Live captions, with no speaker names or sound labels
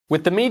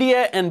With the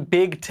media and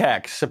big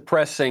tech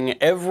suppressing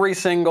every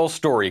single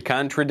story,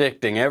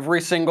 contradicting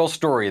every single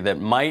story that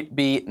might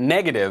be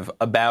negative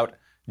about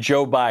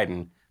Joe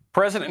Biden,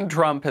 President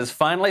Trump has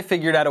finally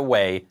figured out a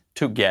way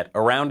to get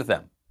around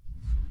them.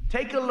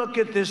 Take a look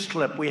at this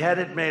clip. We had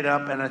it made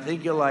up, and I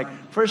think you're like,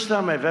 first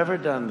time I've ever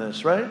done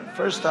this, right?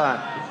 First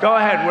time. Go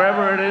ahead,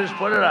 wherever it is,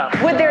 put it up.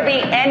 Would there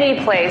be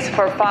any place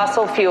for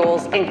fossil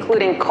fuels,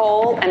 including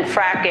coal and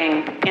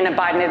fracking, in a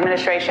Biden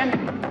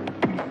administration?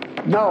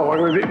 No,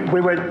 we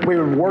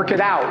would work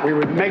it out. We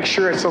would make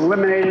sure it's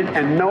eliminated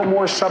and no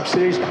more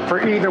subsidies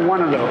for either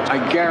one of those.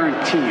 I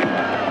guarantee you,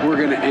 we're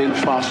going to end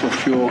fossil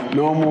fuel.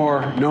 No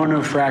more, no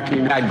new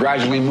fracking. I'd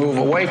gradually move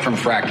away from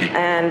fracking.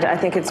 And I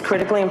think it's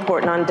critically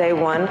important on day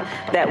one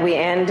that we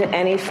end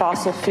any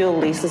fossil fuel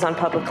leases on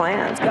public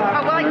lands.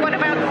 Well, like what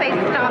about, say,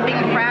 stopping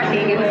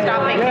fracking and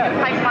stopping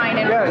pipeline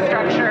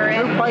infrastructure?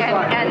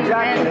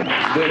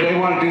 They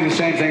want to do the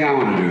same thing I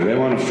want to do. They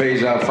want to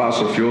phase out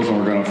fossil fuels, and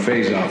we're going to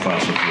phase out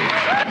fossil fuels.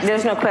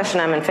 There's no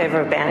question I'm in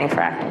favor of banning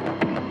fracking.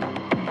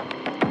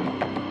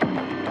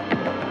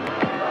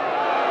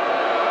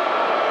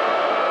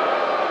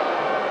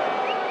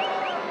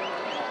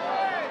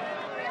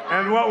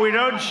 And what we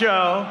don't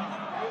show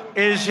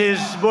is his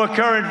more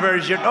current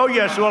version. Oh,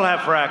 yes, we'll have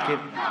fracking.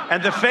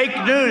 And the fake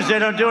news, they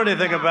don't do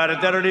anything about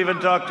it. They don't even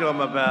talk to him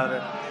about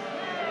it.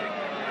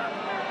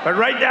 But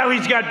right now,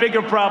 he's got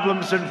bigger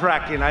problems than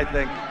fracking, I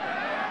think.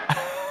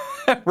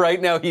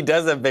 Right now, he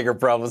does have bigger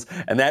problems,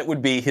 and that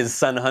would be his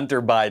son Hunter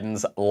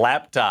Biden's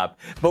laptop.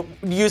 But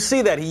you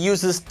see that he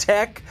uses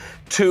tech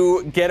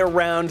to get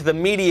around the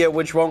media,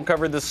 which won't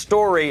cover the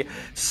story.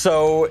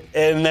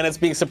 And then it's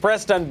being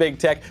suppressed on big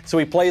tech. So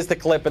he plays the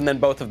clip, and then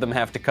both of them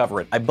have to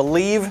cover it. I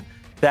believe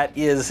that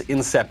is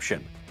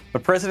Inception.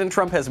 But President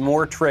Trump has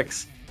more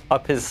tricks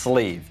up his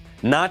sleeve,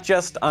 not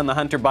just on the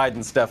Hunter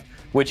Biden stuff,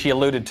 which he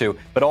alluded to,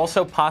 but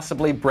also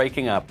possibly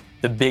breaking up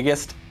the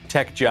biggest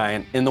tech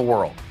giant in the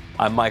world.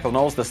 I'm Michael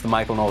Knowles. This is The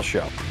Michael Knowles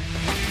Show.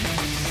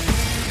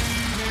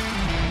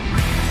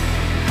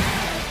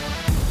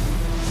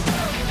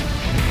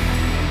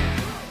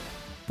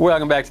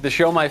 Welcome back to the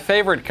show. My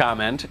favorite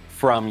comment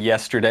from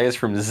yesterday is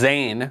from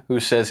Zane,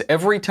 who says,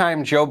 every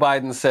time Joe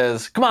Biden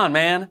says, come on,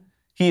 man,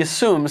 he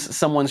assumes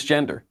someone's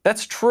gender.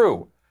 That's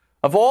true.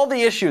 Of all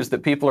the issues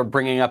that people are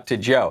bringing up to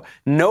Joe,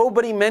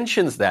 nobody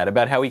mentions that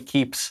about how he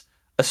keeps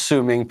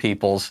assuming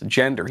people's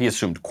gender. He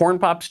assumed Corn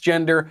Pop's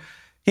gender.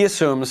 He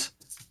assumes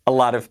a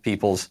lot of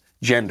people's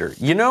gender.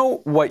 You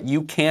know what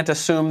you can't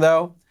assume,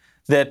 though?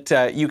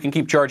 That you can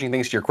keep charging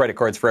things to your credit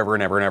cards forever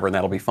and ever and ever, and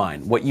that'll be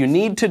fine. What you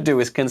need to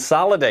do is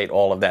consolidate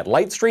all of that.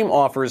 Lightstream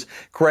offers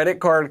credit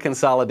card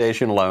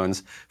consolidation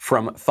loans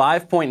from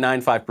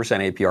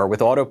 5.95% APR with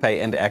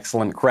autopay and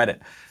excellent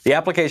credit. The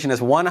application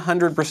is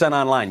 100%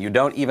 online. You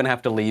don't even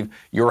have to leave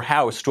your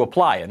house to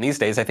apply. And these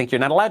days, I think you're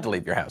not allowed to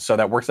leave your house, so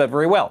that works out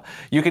very well.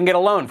 You can get a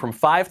loan from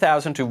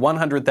 $5,000 to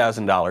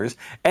 $100,000,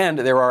 and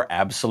there are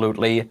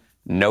absolutely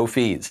no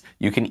fees.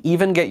 You can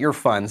even get your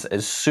funds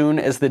as soon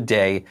as the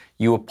day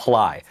you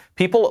apply.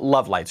 People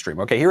love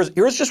Lightstream. Okay,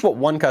 here's just what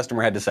one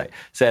customer had to say.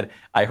 Said,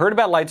 I heard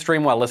about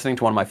Lightstream while listening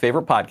to one of my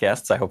favorite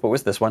podcasts, I hope it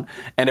was this one,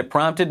 and it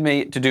prompted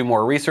me to do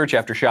more research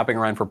after shopping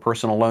around for a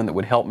personal loan that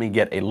would help me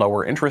get a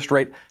lower interest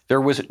rate.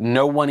 There was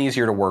no one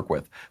easier to work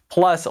with.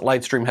 Plus,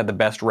 Lightstream had the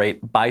best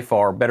rate by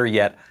far, better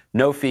yet,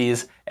 no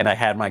fees, and I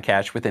had my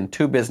cash within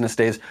 2 business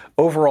days.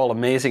 Overall,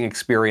 amazing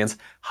experience,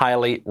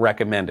 highly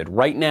recommended.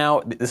 Right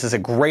now, this is a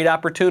great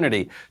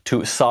opportunity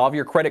to solve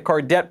your credit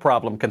card debt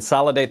problem,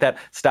 consolidate that,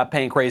 stop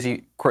paying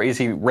crazy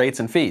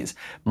rates and fees.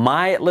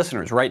 My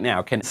listeners right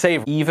now can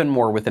save even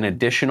more with an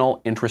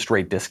additional interest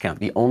rate discount.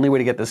 The only way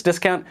to get this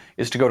discount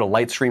is to go to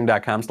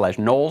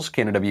lightstream.com/Knowles,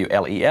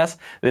 K-N-O-W-L-E-S.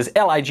 That is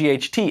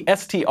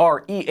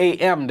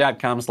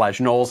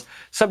LIGHTSTREAM.com/Knowles.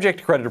 Subject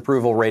to credit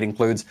approval. Rate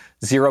includes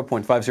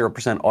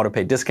 0.50%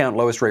 autopay discount.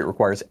 Lowest rate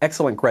requires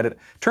excellent credit.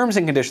 Terms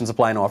and conditions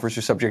apply and offers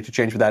are subject to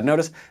change without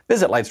notice.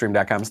 Visit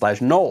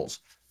lightstream.com/Knowles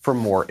for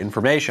more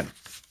information.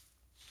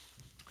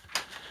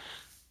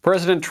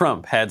 President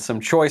Trump had some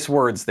choice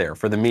words there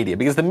for the media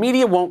because the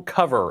media won't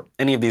cover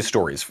any of these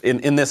stories.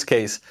 In this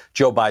case,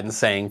 Joe Biden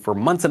saying for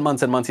months and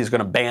months and months he's going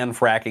to ban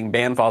fracking,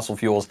 ban fossil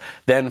fuels.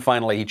 Then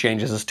finally he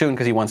changes his tune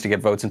because he wants to get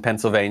votes in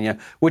Pennsylvania,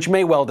 which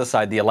may well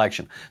decide the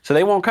election. So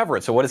they won't cover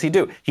it. So what does he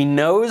do? He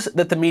knows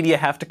that the media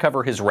have to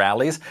cover his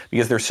rallies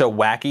because they're so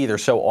wacky, they're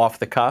so off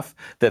the cuff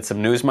that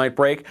some news might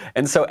break.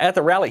 And so at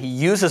the rally, he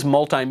uses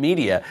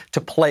multimedia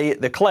to play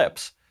the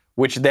clips,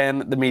 which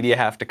then the media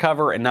have to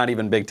cover, and not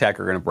even big tech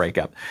are going to break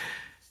up.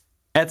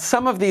 At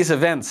some of these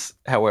events,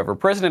 however,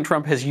 President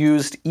Trump has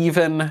used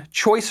even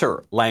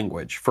choicer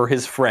language for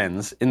his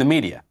friends in the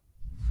media.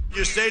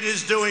 Your state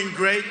is doing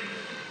great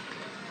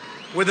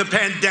with the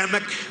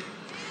pandemic.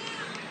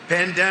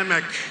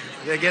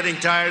 They're getting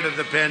tired of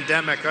the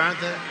pandemic,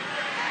 aren't they?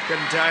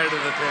 Getting tired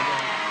of the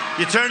pandemic.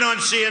 You turn on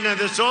CNN,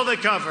 that's all they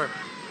cover.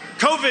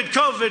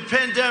 COVID,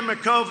 pandemic,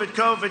 COVID.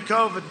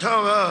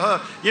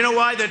 You know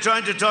why? They're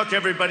trying to talk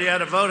everybody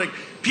out of voting.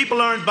 People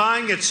aren't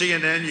buying at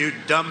CNN, you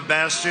dumb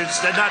bastards.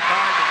 They're not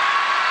buying it.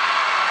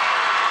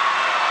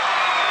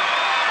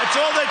 That's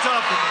all they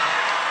talk about.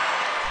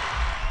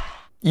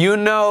 You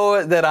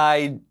know that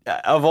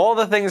of all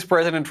the things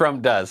President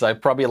Trump does, I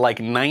probably like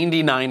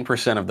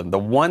 99% of them. The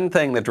one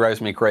thing that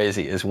drives me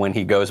crazy is when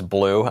he goes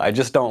blue. I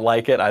just don't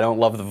like it. I don't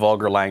love the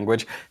vulgar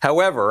language.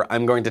 However,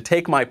 I'm going to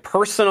take my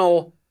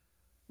personal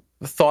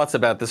thoughts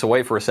about this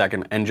away for a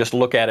second and just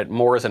look at it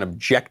more as an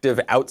objective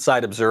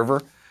outside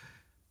observer.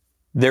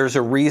 There's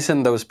a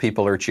reason those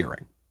people are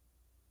cheering.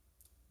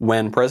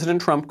 When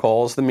President Trump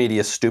calls the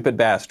media stupid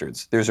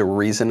bastards, there's a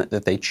reason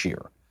that they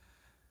cheer.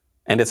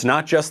 And it's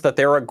not just that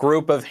they're a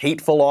group of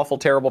hateful, awful,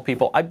 terrible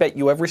people. I bet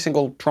you every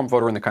single Trump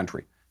voter in the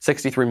country,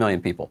 63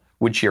 million people,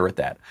 would cheer at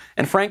that.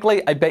 And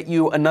frankly, I bet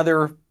you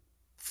another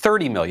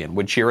 30 million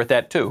would cheer at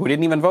that too, who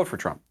didn't even vote for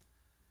Trump.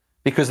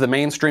 Because the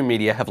mainstream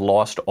media have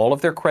lost all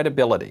of their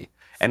credibility.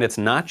 And it's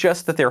not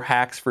just that they're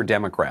hacks for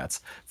Democrats.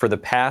 For the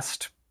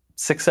past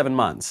 6-7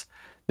 months,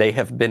 they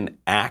have been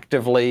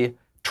actively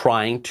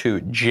trying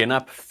to gin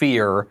up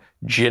fear,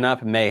 gin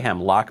up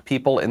mayhem, lock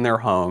people in their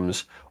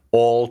homes,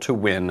 all to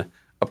win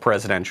a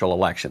presidential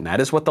election. That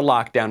is what the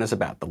lockdown is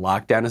about. The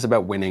lockdown is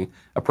about winning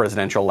a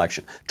presidential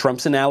election.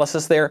 Trump's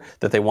analysis there,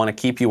 that they want to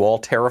keep you all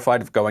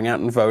terrified of going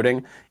out and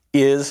voting,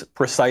 is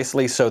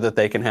precisely so that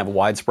they can have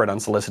widespread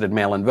unsolicited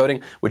mail-in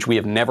voting, which we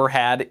have never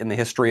had in the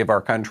history of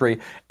our country,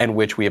 and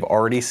which we have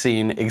already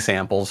seen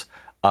examples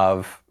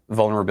of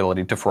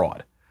vulnerability to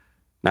fraud.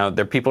 Now,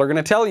 people are going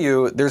to tell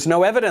you there's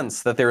no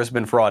evidence that there has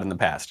been fraud in the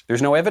past.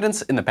 There's no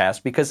evidence in the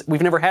past because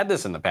we've never had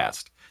this in the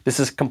past. This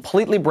is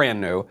completely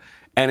brand new.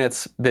 And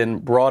it's been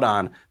brought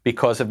on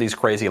because of these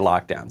crazy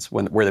lockdowns,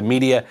 where the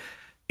media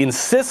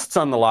insists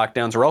on the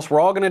lockdowns or else we're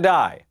all going to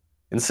die.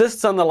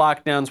 Insists on the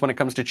lockdowns when it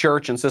comes to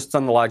church, insists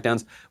on the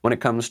lockdowns when it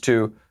comes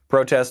to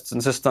protests,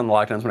 insists on the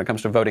lockdowns when it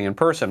comes to voting in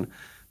person,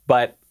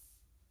 but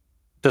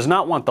does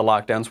not want the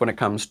lockdowns when it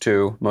comes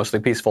to mostly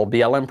peaceful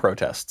BLM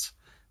protests,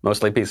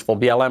 mostly peaceful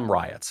BLM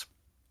riots,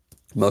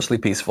 mostly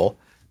peaceful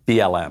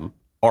BLM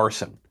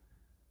arson.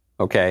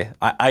 Okay?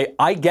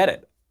 I get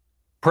it.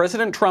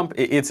 President Trump,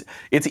 it's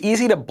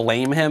easy to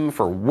blame him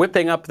for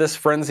whipping up this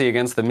frenzy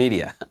against the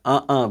media.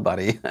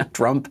 Buddy.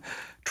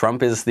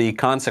 Trump is the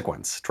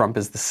consequence. Trump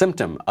is the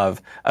symptom of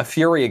a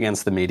fury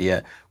against the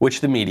media,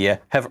 which the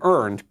media have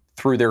earned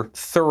through their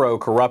thorough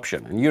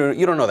corruption. And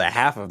you don't know the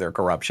half of their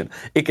corruption.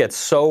 It gets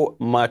so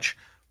much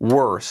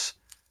worse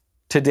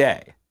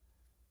today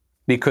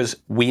because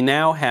we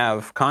now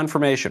have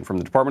confirmation from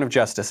the Department of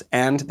Justice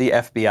and the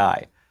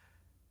FBI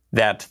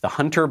that the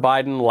Hunter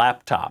Biden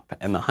laptop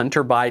and the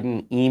Hunter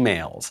Biden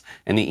emails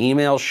and the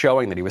emails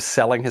showing that he was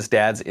selling his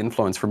dad's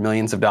influence for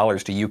millions of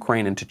dollars to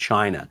Ukraine and to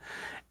China,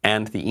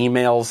 and the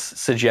emails'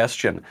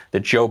 suggestion that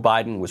Joe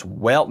Biden was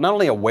not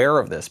only aware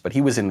of this, but he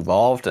was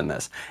involved in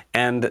this,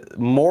 and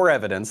more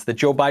evidence that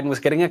Joe Biden was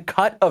getting a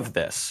cut of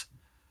this,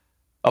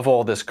 of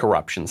all this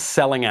corruption,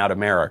 selling out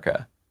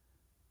America.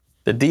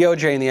 The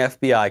DOJ and the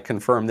FBI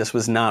confirmed this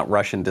was not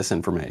Russian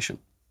disinformation.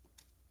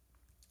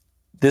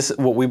 This is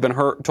what we've been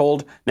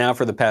told now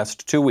for the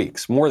past 2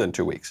 weeks, more than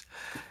 2 weeks.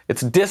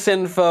 It's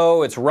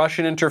disinfo, it's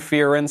Russian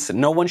interference,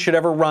 no one should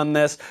ever run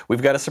this,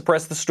 we've got to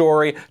suppress the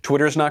story,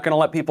 Twitter's not going to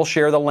let people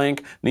share the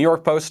link, New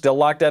York Post still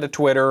locked out of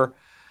Twitter.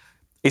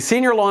 A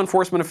senior law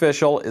enforcement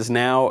official is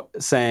now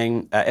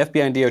saying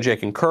FBI and DOJ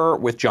concur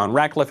with John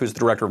Ratcliffe, who's the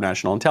director of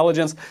national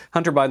intelligence.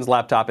 Hunter Biden's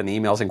laptop and the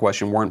emails in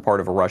question weren't part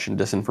of a Russian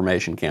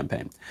disinformation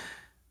campaign.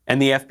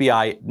 And the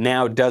FBI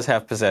now does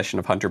have possession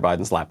of Hunter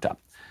Biden's laptop.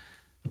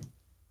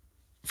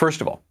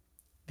 First of all,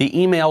 the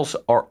emails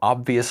are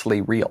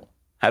obviously real.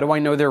 How do I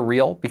know they're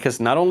real? Because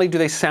not only do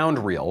they sound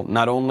real,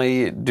 not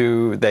only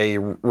do they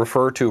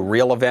refer to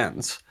real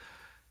events,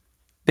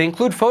 they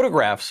include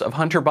photographs of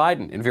Hunter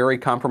Biden in very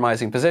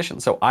compromising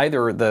positions. So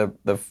either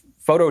the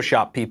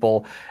Photoshop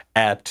people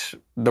at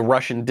the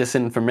Russian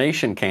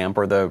disinformation camp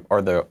are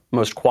the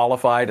most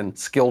qualified and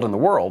skilled in the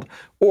world,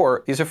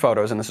 or these are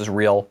photos and this is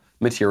real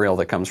material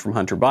that comes from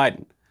Hunter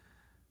Biden.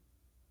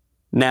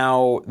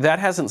 Now, that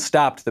hasn't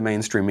stopped the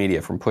mainstream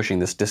media from pushing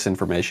this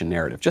disinformation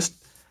narrative.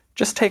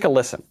 Just take a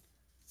listen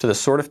to the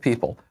sort of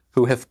people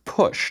who have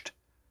pushed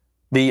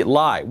the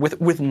lie,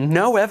 with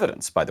no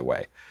evidence, by the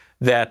way,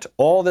 that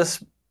all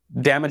this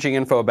damaging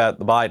info about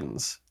the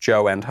Bidens,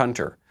 Joe and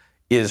Hunter,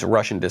 is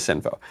Russian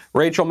disinfo.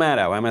 Rachel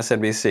Maddow,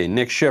 MSNBC,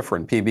 Nick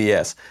Schifrin,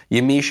 PBS,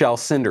 Yamiche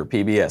Alcindor,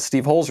 PBS,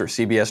 Steve Holzer,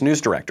 CBS News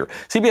Director.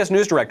 CBS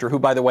News Director, who,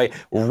 by the way,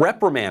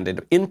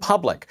 reprimanded in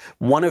public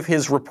one of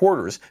his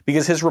reporters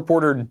because his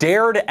reporter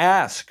dared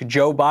ask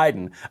Joe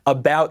Biden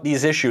about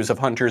these issues of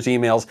Hunter's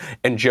emails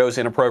and Joe's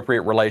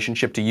inappropriate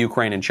relationship to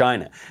Ukraine and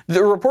China.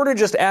 The reporter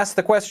just asked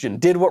the question,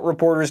 did what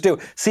reporters do.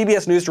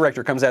 CBS News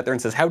Director comes out there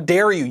and says, how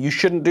dare you? You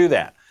shouldn't do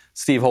that.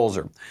 Steve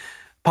Holzer.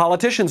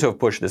 Politicians who have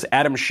pushed this,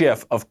 Adam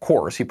Schiff, of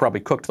course, he probably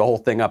cooked the whole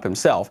thing up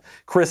himself.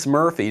 Chris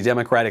Murphy,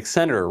 Democratic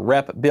Senator,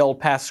 Rep. Bill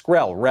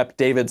Pascrell, Rep.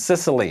 David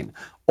Cicilline,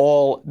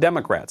 all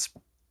Democrats.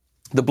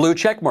 the blue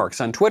check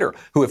marks on Twitter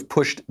who have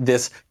pushed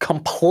this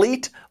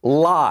complete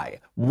lie.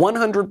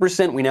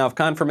 100% we now have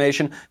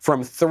confirmation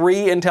from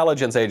 3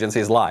 intelligence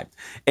agencies lie.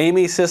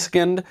 Amy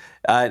Siskind,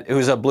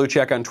 who's a blue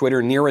check on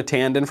Twitter, Neera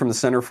Tanden from the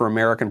Center for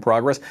American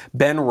Progress,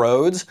 Ben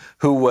Rhodes,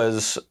 who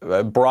was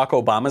Barack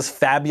Obama's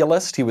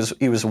fabulist. He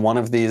was one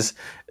of these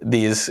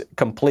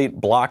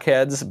complete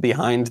blockheads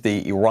behind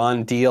the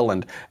Iran deal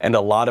and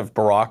a lot of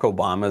Barack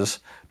Obama's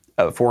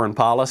foreign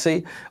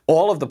policy.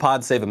 All of the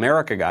Pod Save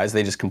America guys,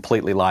 they just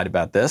completely lied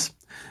about this.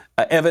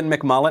 Evan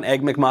McMullen,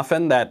 Egg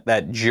McMuffin,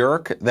 that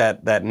jerk,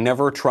 that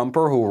never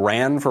Trumper who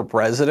ran for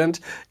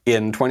president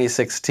in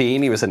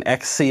 2016. He was an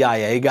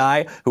ex-CIA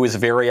guy who was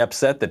very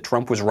upset that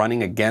Trump was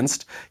running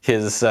against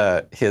his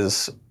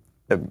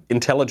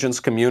intelligence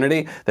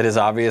community that has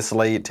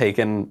obviously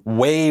taken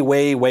way,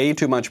 way, way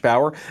too much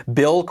power.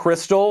 Bill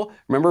Kristol,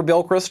 remember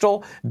Bill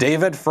Kristol?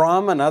 David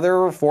Frum,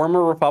 another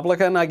former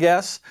Republican, I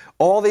guess.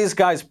 All these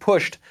guys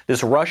pushed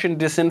this Russian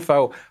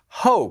disinfo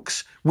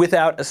hoax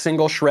without a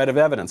single shred of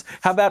evidence.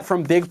 How about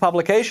from big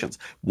publications?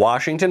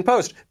 Washington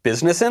Post,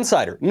 Business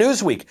Insider,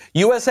 Newsweek,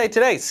 USA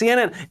Today,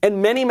 CNN,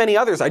 and many, many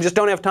others. I just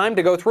don't have time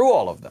to go through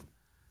all of them.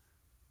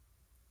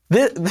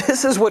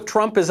 This is what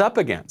Trump is up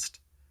against.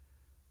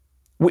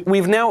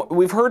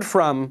 We've heard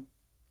from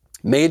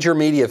major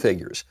media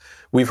figures.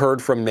 We've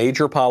heard from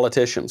major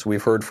politicians.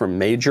 We've heard from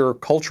major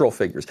cultural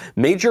figures,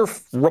 major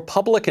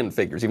Republican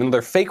figures, even though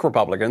they're fake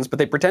Republicans, but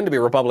they pretend to be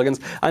Republicans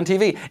on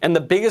TV. And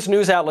the biggest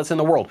news outlets in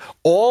the world,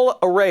 all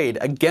arrayed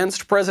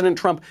against President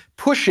Trump,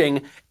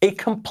 pushing a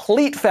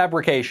complete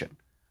fabrication.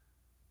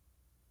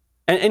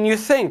 And you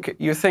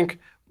think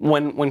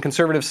when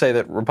conservatives say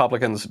that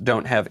Republicans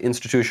don't have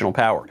institutional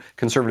power,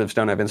 conservatives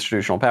don't have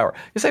institutional power,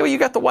 you say, well, you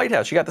got the White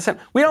House, you got the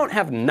Senate. We don't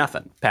have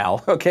nothing,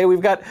 pal, okay?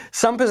 We've got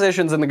some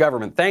positions in the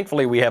government.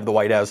 Thankfully, we have the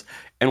White House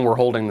and we're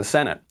holding the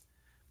Senate.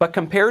 But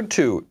compared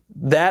to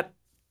that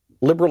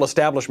liberal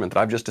establishment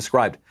that I've just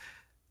described,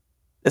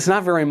 it's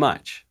not very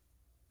much.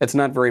 It's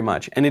not very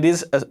much. And it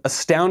is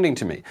astounding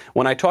to me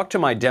when I talk to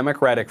my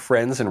Democratic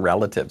friends and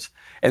relatives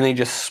and they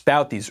just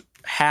spout these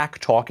hack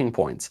talking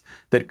points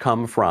that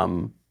come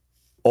from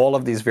all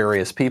of these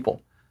various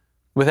people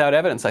without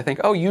evidence. I think,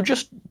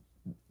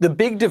 the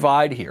big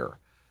divide here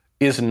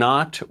is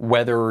not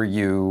whether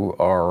you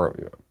are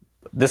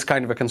this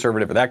kind of a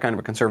conservative or that kind of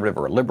a conservative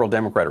or a liberal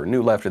Democrat or a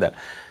new left or that.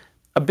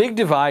 A big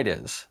divide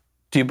is,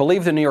 do you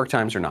believe the New York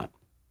Times or not?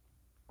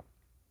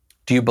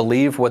 Do you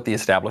believe what the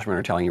establishment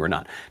are telling you or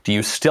not? Do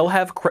you still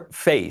have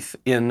faith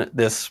in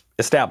this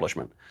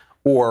establishment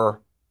or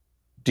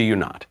do you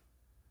not?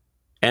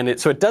 And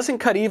so it doesn't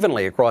cut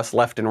evenly across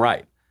left and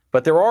right.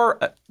 But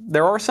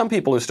there are some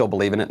people who still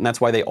believe in it, and that's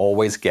why they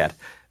always get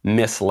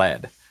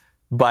misled.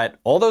 But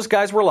all those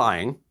guys were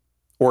lying,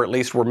 or at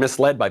least were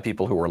misled by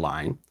people who were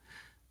lying.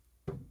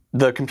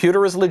 The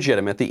computer is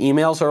legitimate. The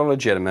emails are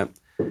legitimate.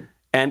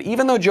 And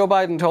even though Joe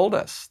Biden told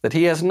us that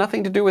he has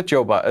nothing to do with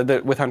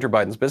with Hunter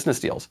Biden's business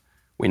deals,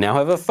 we now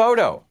have a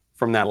photo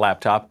from that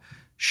laptop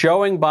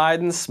showing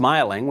Biden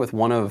smiling with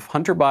one of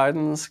Hunter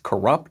Biden's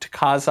corrupt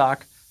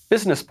Kazakh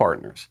business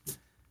partners.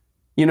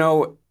 You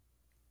know,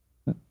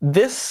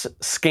 this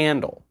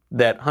scandal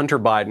that Hunter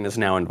Biden is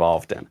now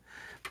involved in,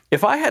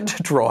 if I had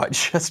to draw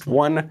just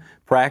one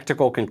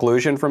practical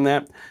conclusion from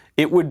that,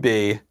 it would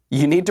be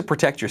you need to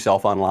protect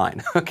yourself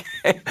online,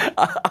 okay?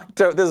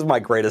 This is my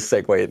greatest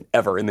segue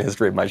ever in the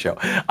history of my show.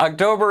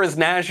 October is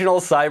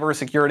National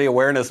Cybersecurity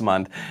Awareness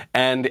Month,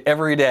 and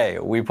every day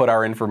we put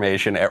our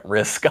information at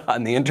risk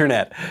on the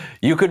internet.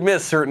 You could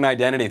miss certain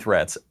identity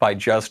threats by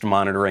just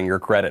monitoring your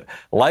credit.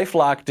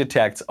 LifeLock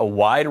detects a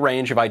wide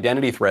range of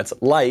identity threats,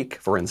 like,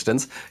 for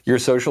instance, your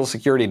social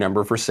security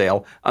number for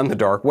sale on the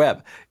dark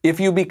web. If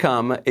you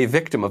become a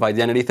victim of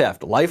identity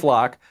theft,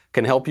 LifeLock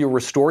can help you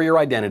restore your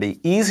identity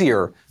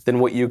easier than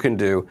what you can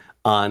do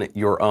on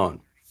your own.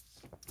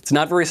 It's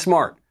not very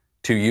smart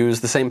to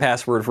use the same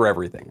password for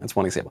everything. That's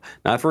one example.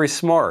 Not very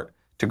smart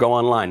to go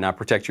online, not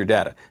protect your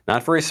data.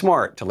 Not very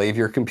smart to leave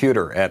your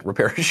computer at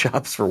repair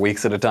shops for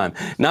weeks at a time.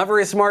 Not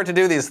very smart to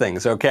do these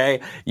things, okay?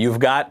 You've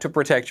got to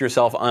protect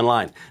yourself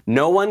online.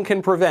 No one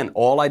can prevent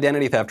all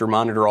identity theft or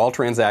monitor all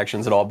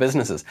transactions at all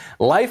businesses.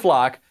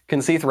 LifeLock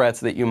can see threats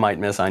that you might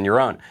miss on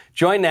your own.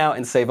 Join now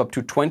and save up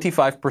to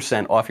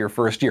 25% off your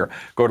first year.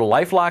 Go to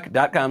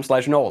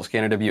lifelock.com/Knowles,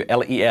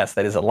 Knowles.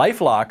 That is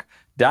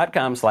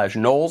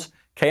lifelock.com/Knowles,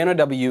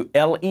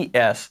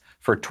 Knowles,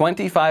 for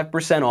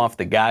 25% off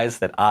the guys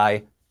that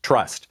I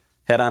trust.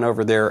 Head on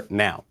over there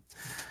now.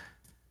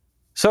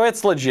 So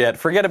it's legit.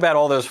 Forget about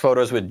all those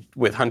photos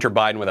with Hunter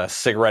Biden with a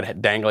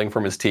cigarette dangling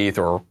from his teeth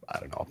or, I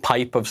don't know, a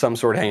pipe of some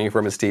sort hanging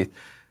from his teeth.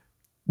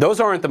 Those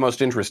aren't the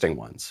most interesting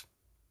ones.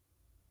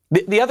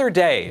 The other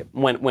day,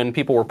 when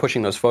people were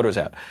pushing those photos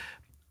out,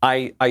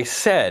 I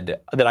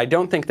said that I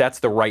don't think that's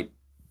the right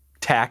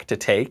tack to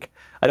take.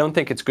 I don't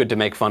think it's good to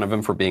make fun of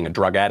him for being a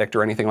drug addict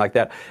or anything like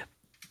that.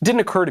 Didn't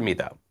occur to me,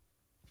 though.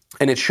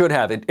 And it should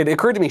have. It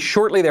occurred to me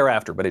shortly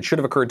thereafter, but it should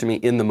have occurred to me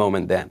in the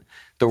moment then.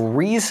 The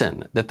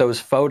reason that those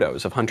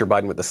photos of Hunter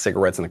Biden with the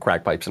cigarettes and the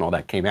crack pipes and all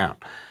that came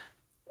out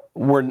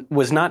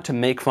was not to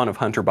make fun of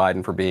Hunter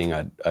Biden for being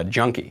a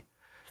junkie.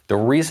 The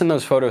reason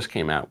those photos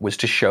came out was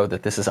to show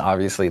that this is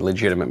obviously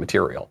legitimate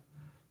material,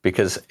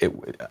 because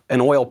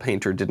an oil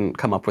painter didn't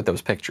come up with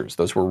those pictures.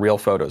 Those were real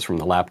photos from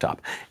the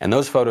laptop. And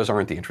those photos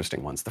aren't the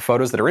interesting ones. The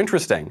photos that are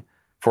interesting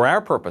for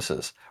our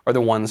purposes are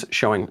the ones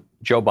showing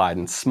Joe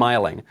Biden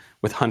smiling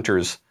with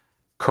Hunter's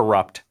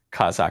corrupt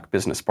Kazakh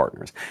business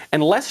partners.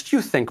 And lest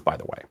you think, by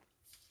the way,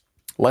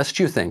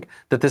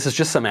 that this is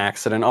just some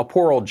accident. Oh,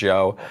 poor old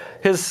Joe.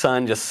 His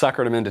son just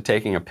suckered him into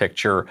taking a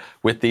picture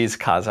with these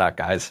Kazakh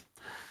guys.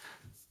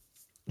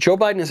 Joe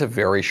Biden is a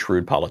very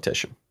shrewd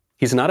politician.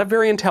 He's not a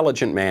very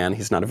intelligent man.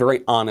 He's not a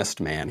very honest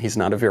man. He's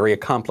not a very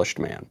accomplished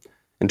man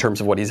in terms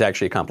of what he's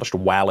actually accomplished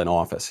while in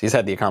office. He's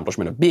had the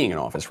accomplishment of being in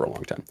office for a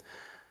long time.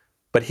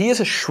 But he is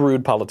a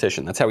shrewd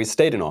politician. That's how he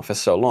stayed in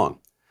office so long.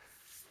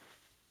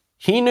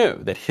 He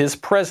knew that his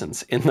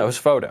presence in those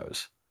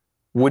photos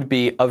would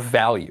be of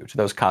value to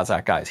those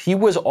Kazakh guys. He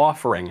was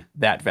offering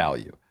that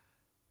value.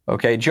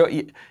 Okay, Joe,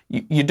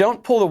 you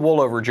don't pull the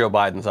wool over Joe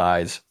Biden's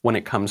eyes when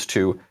it comes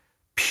to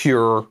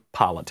pure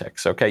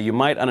politics, okay? You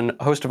might on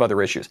a host of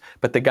other issues,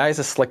 but the guy's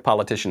a slick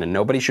politician and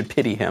nobody should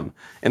pity him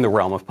in the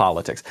realm of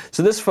politics.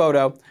 So this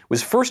photo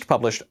was first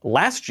published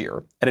last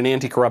year at an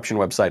anti-corruption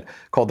website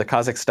called the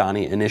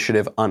Kazakhstani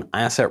Initiative on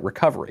Asset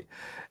Recovery.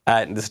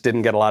 This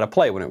didn't get a lot of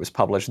play when it was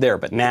published there,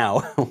 but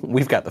now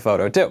we've got the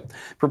photo too.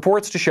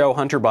 Purports to show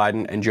Hunter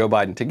Biden and Joe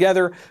Biden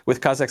together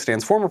with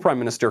Kazakhstan's former Prime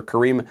Minister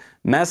Karim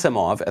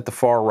Masimov at the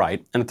far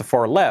right, and at the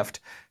far left,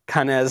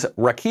 Kanez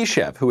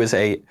Rakishev, who is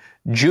a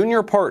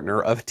junior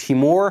partner of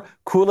Timur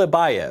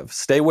Kulibayev.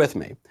 Stay with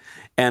me.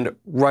 And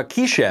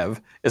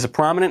Rakishev is a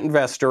prominent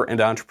investor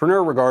and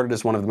entrepreneur regarded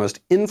as one of the most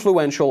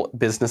influential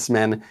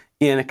businessmen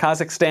in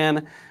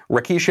Kazakhstan.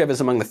 Rakishev is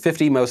among the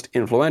 50 most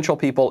influential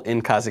people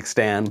in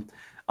Kazakhstan.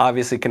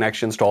 Obviously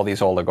connections to all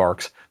these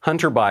oligarchs.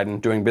 Hunter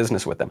Biden doing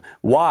business with them.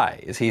 Why?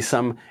 Is he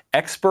some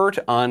expert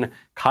on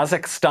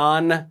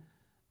Kazakhstan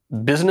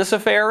business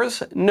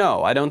affairs?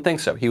 No, I don't think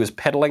so. He was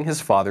peddling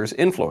his father's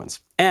influence.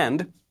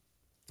 And,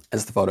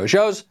 as the photo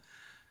shows,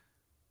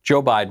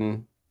 Joe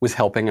Biden was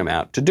helping him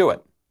out to do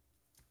it.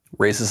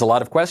 Raises a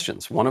lot of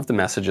questions. One of the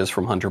messages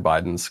from Hunter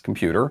Biden's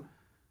computer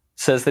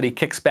says that he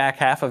kicks back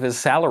half of his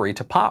salary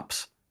to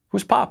Pops.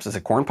 Who's Pops? Is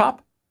it Corn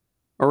Pop?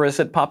 Or is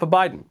it Papa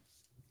Biden?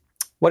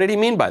 What did he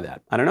mean by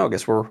that? I don't know.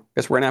 Guess we're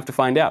gonna have to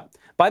find out.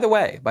 By the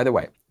way,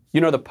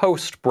 you know, the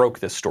Post broke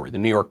this story, the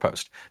New York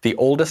Post, the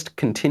oldest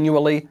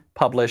continually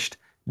published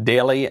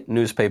daily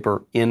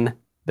newspaper in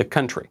the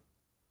country,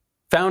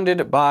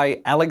 founded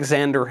by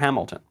Alexander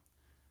Hamilton.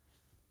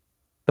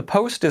 The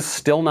Post is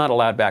still not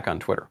allowed back on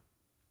Twitter.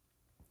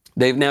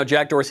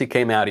 Jack Dorsey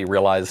came out, he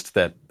realized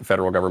that the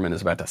federal government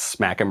is about to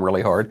smack him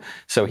really hard,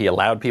 so he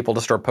allowed people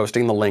to start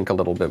posting the link a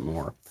little bit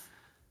more.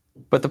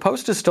 But the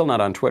Post is still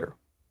not on Twitter.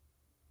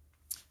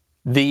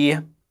 The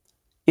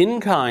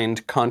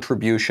in-kind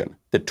contribution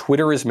that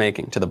Twitter is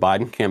making to the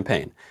Biden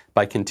campaign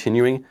by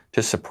continuing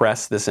to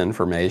suppress this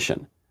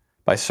information,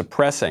 by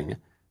suppressing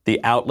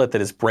the outlet that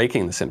is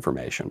breaking this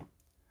information,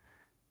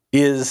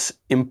 is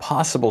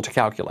impossible to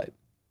calculate.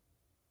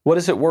 What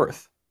is it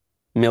worth?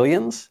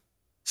 Millions?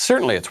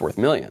 Certainly it's worth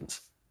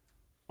millions.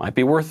 Might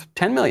be worth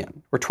 10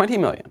 million or 20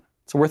 million.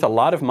 It's worth a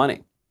lot of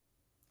money,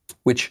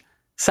 which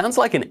sounds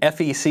like an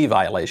FEC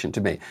violation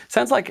to me.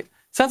 Sounds like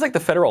the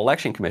Federal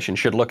Election Commission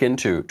should look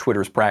into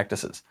Twitter's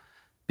practices,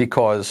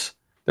 because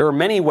there are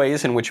many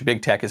ways in which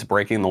big tech is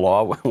breaking the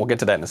law. We'll get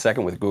to that in a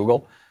second with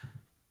Google.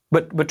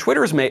 But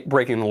Twitter is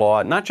breaking the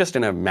law, not just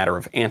in a matter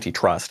of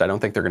antitrust. I don't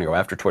think they're going to go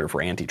after Twitter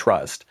for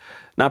antitrust.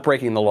 Not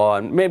breaking the law,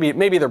 and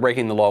maybe they're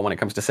breaking the law when it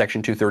comes to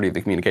Section 230 of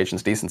the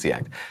Communications Decency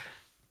Act.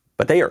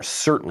 But they are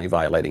certainly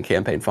violating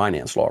campaign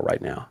finance law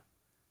right now.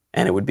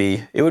 And it would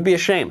be a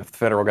shame if the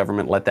federal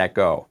government let that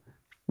go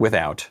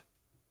without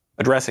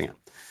addressing it.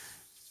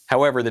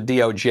 However, the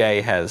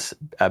DOJ has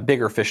a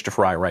bigger fish to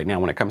fry right now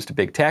when it comes to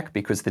big tech,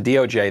 because the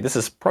DOJ, this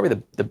is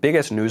probably the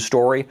biggest news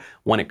story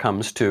when it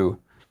comes to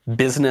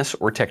business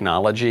or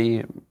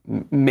technology,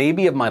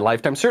 maybe of my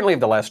lifetime, certainly of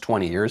the last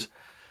 20 years.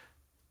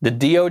 The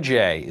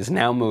DOJ is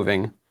now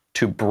moving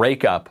to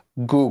break up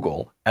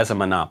Google as a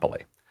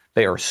monopoly.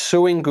 They are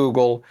suing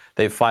Google.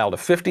 They've filed a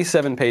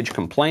 57-page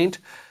complaint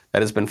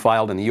that has been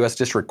filed in the U.S.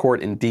 District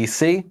Court in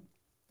D.C.,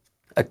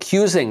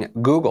 accusing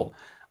Google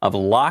of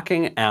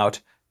locking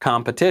out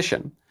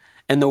competition.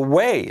 And the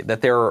way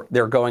that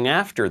they're going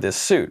after this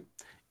suit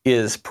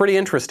is pretty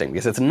interesting,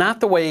 because it's not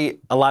the way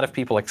a lot of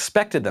people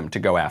expected them to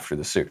go after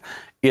the suit.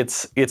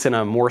 It's in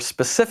a more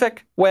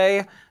specific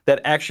way that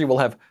actually will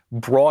have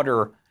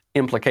broader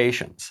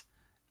implications.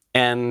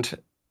 And,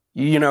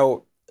 you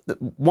know,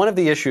 one of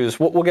the issues,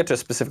 we'll get to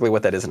specifically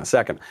what that is in a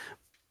second.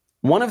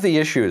 One of the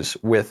issues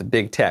with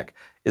big tech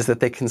is that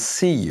they can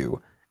see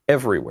you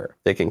everywhere.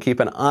 They can keep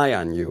an eye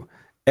on you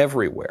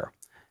everywhere.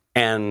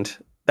 And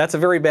that's a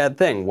very bad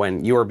thing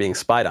when you are being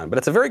spied on. But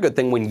it's a very good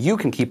thing when you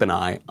can keep an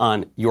eye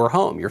on your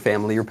home, your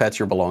family, your pets,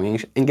 your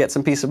belongings, and get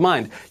some peace of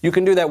mind. You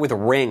can do that with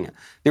Ring.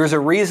 There's a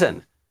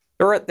reason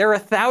There are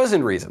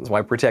 1,000 reasons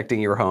why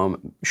protecting your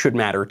home should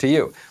matter to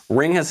you.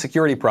 Ring has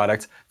security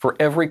products for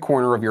every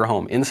corner of your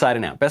home, inside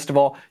and out. Best of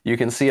all, you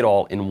can see it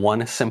all in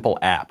one simple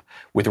app.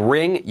 With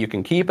Ring, you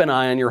can keep an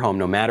eye on your home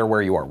no matter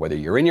where you are, whether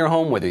you're in your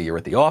home, whether you're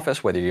at the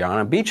office, whether you're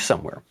on a beach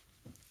somewhere.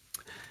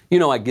 You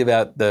know, I give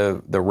out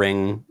the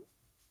Ring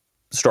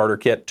starter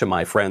kit to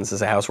my friends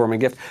as a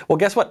housewarming gift. Well,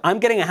 guess what? I'm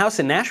getting a house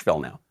in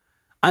Nashville now.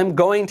 I'm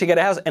going to get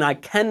a house, and I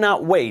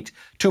cannot wait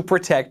to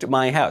protect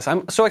my house.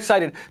 I'm so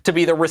excited to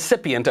be the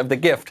recipient of the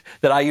gift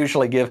that I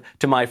usually give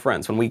to my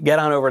friends. When we get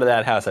on over to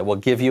that house, I will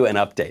give you an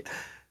update.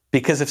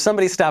 Because if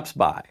somebody stops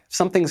by, if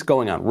something's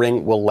going on,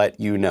 Ring will let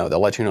you know.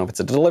 They'll let you know if it's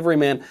a delivery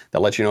man.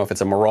 They'll let you know if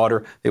it's a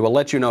marauder. They will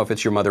let you know if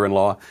it's your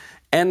mother-in-law.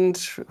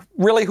 And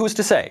really, who's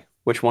to say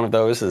which one of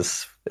those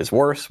is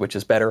worse, which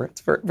is better? It's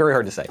very, very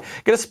hard to say.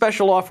 Get a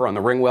special offer on the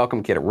Ring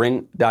Welcome Kit at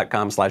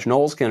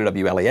ring.com/Knowles,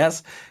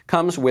 KNWLES.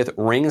 Comes with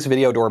Ring's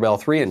Video Doorbell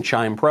 3 and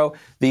Chime Pro,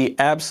 the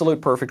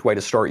absolute perfect way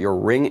to start your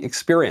Ring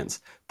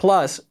experience,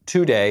 plus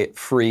 2-day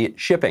free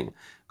shipping.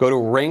 Go to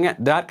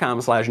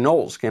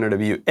ring.com/Knowles,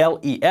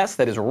 KNWLES.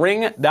 That is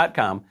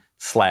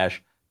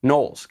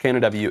ring.com/Knowles,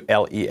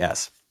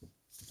 KNWLES.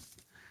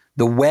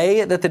 The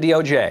way that the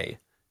DOJ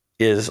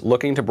is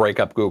looking to break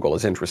up Google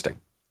is interesting.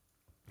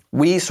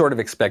 We sort of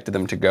expected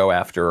them to go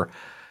after,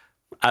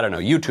 I don't know,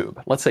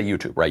 YouTube. Let's say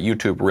YouTube, right?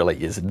 YouTube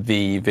really is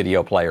the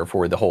video player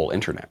for the whole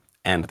internet.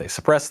 And they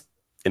suppress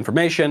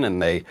information,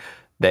 and they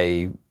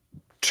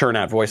turn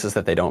out voices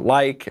that they don't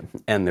like,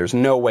 and there's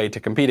no way to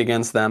compete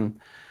against them.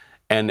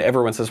 And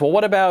everyone says, well,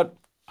 what about,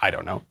 I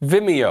don't know,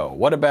 Vimeo?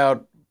 What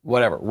about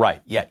whatever?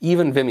 Right, yeah,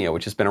 even Vimeo,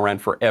 which has been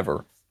around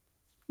forever,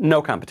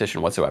 no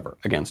competition whatsoever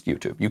against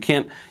YouTube. You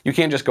can't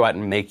just go out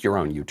and make your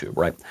own YouTube,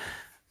 right?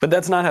 But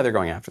that's not how they're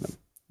going after them.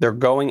 They're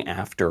going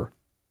after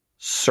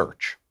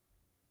search.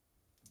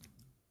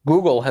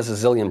 Google has a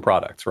zillion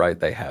products, right?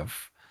 They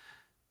have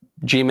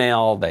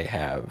Gmail, they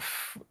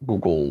have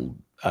Google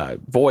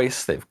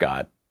Voice, they've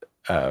got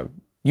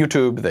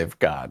YouTube, they've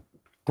got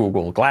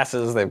Google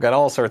Glasses, they've got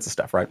all sorts of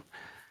stuff, right?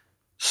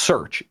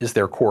 Search is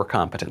their core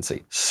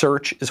competency.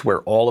 Search is where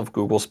all of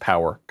Google's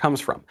power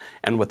comes from.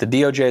 And what the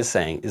DOJ is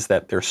saying is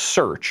that their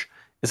search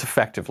is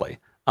effectively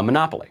a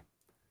monopoly.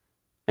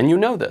 And you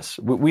know this.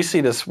 We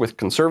see this with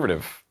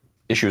conservative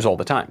issues all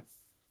the time.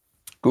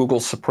 Google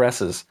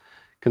suppresses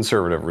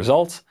conservative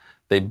results.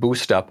 They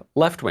boost up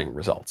left-wing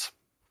results.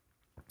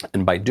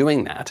 And by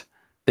doing that,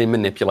 they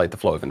manipulate the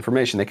flow of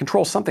information. They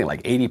control something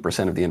like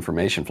 80% of the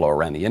information flow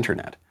around the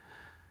internet.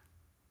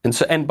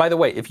 And by the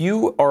way, if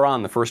you are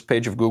on the first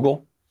page of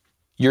Google,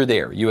 you're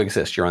there, you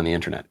exist, you're on the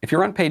internet. If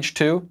you're on page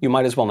 2, you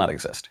might as well not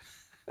exist.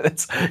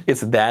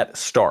 It's that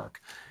stark.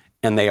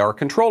 And they are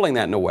controlling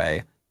that in a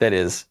way that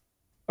is,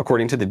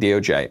 according to the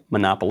DOJ,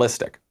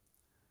 monopolistic.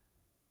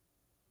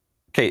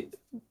 Okay,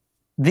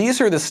 these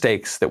are the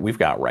stakes that we've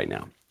got right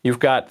now. You've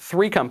got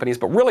 3 companies,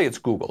 but really it's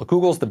Google.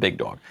 Google's the big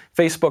dog.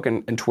 Facebook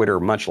and Twitter,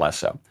 much less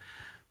so.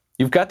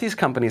 You've got these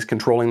companies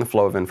controlling the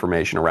flow of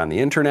information around the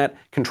internet,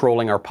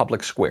 controlling our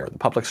public square. The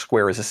public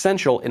square is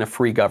essential in a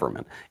free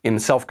government, in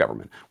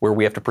self-government, where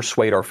we have to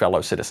persuade our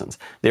fellow citizens.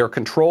 They are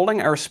controlling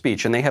our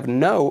speech, and they have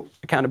no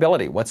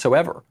accountability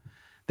whatsoever.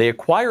 They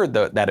acquired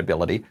that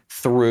ability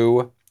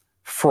through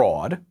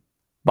fraud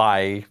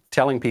by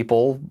telling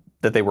people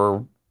that they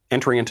were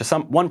entering into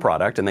one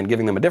product and then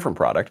giving them a different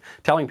product,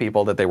 telling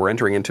people that they were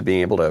entering into being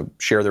able to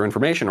share their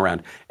information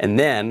around, and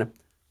then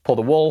pull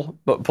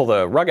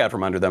the rug out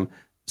from under them,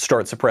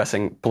 start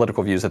suppressing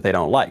political views that they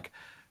don't like.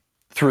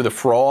 Through the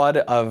fraud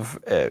of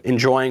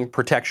enjoying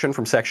protection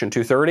from Section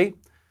 230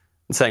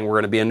 and saying we're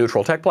going to be a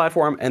neutral tech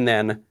platform, and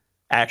then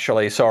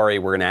actually, sorry,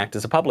 we're going to act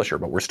as a publisher,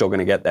 but we're still going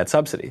to get that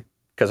subsidy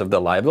because of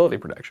the liability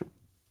protection.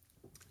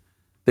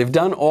 They've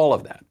done all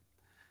of that.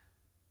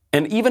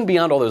 And even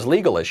beyond all those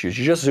legal issues,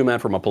 you just zoom out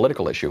from a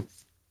political issue,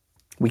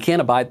 we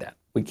can't abide that.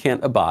 We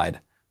can't abide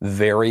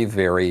very,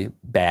 very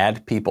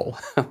bad people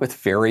with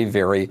very,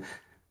 very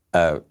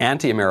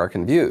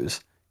anti-American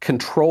views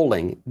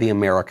controlling the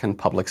American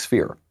public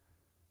sphere.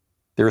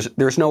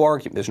 There's no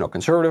argument. There's no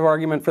conservative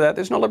argument for that.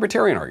 There's no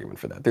libertarian argument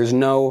for that. There's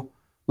no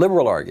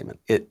liberal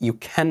argument. You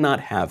cannot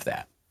have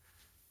that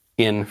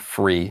in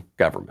free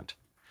government.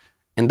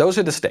 And those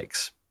are the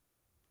stakes.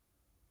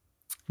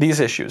 These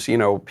issues, you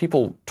know,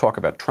 people talk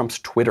about Trump's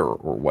Twitter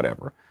or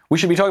whatever. We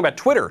should be talking about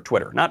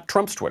Twitter, not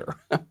Trump's Twitter.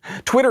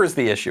 Twitter is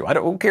the issue.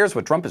 Who cares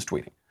what Trump is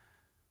tweeting?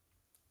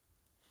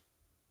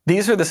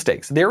 These are the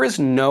stakes. There is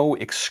no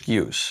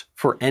excuse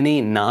for any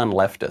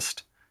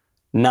non-leftist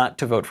not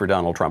to vote for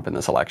Donald Trump in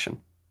this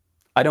election.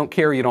 I don't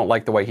care you don't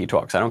like the way he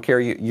talks. I don't care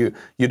you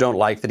don't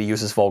like that he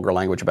uses vulgar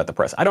language about the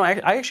press.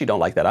 I actually don't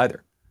like that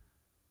either.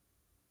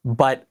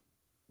 But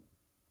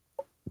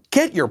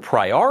get your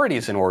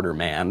priorities in order,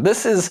 man.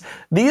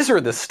 These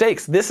are the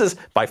stakes. This is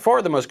by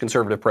far the most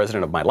conservative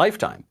president of my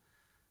lifetime.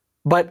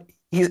 But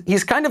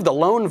he's kind of the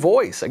lone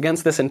voice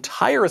against this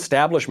entire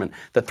establishment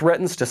that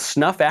threatens to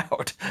snuff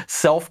out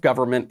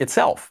self-government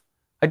itself.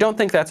 I don't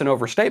think that's an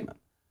overstatement.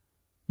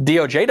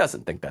 DOJ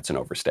doesn't think that's an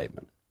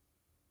overstatement.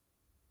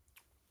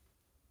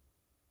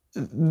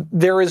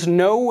 there is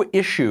no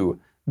issue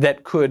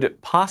that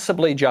could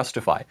possibly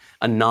justify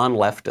a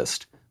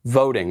non-leftist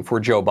voting for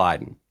Joe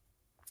Biden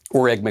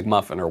or Egg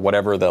McMuffin or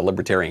whatever the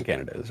libertarian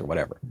candidate is or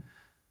whatever.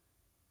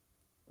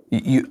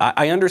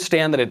 I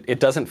understand that it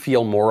doesn't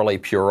feel morally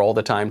pure all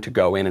the time to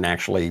go in and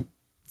actually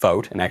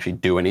vote and actually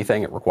do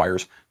anything. It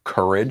requires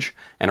courage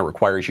and it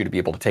requires you to be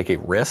able to take a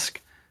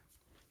risk.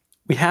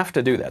 We have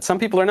to do that. Some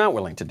people are not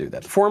willing to do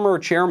that. The former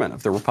chairman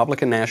of the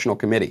Republican National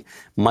Committee,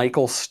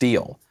 Michael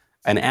Steele,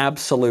 an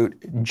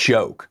absolute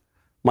joke.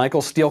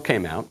 Michael Steele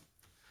came out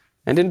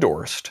and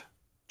endorsed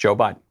Joe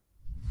Biden.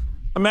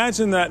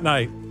 Imagine that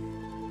night,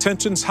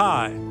 tensions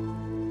high,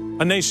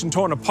 a nation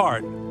torn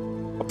apart,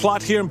 a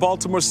plot here in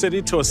Baltimore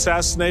City to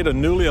assassinate a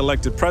newly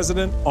elected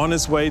president on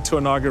his way to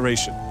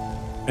inauguration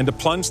and to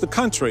plunge the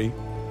country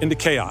into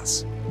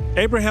chaos.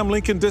 Abraham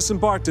Lincoln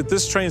disembarked at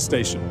this train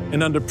station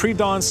and under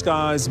pre-dawn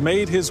skies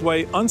made his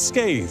way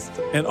unscathed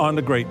and on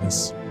to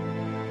greatness.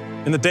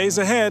 In the days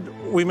ahead,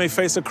 we may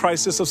face a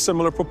crisis of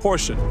similar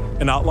proportion,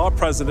 an outlaw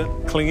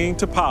president clinging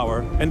to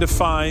power and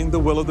defying the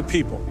will of the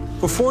people.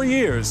 For 4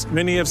 years,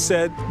 many have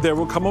said there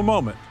will come a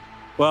moment.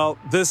 Well,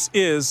 this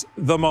is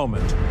the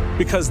moment,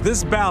 because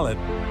this ballot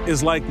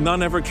is like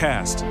none ever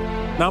cast.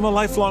 Now, I'm a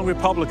lifelong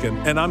Republican,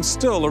 and I'm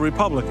still a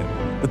Republican.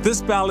 But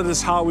this ballot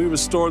is how we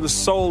restore the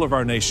soul of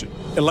our nation,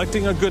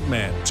 electing a good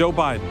man, Joe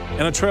Biden,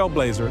 and a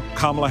trailblazer,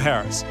 Kamala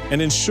Harris,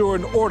 and ensure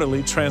an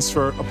orderly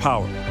transfer of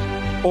power.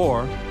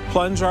 Or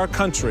plunge our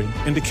country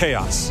into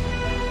chaos.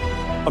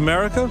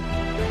 America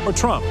or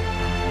Trump?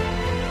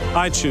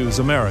 I choose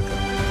America.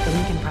 The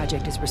Lincoln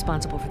Project is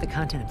responsible for the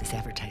content of this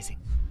advertising.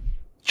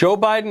 Joe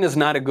Biden is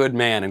not a good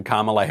man and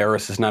Kamala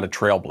Harris is not a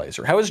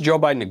trailblazer. How is Joe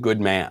Biden a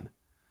good man?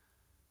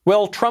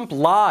 Well, Trump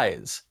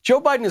lies. Joe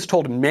Biden has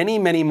told many,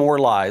 many more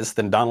lies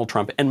than Donald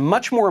Trump, and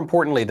much more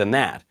importantly than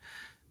that,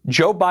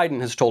 Joe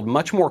Biden has told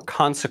much more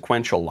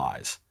consequential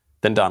lies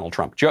than Donald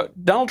Trump.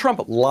 Donald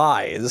Trump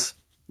lies,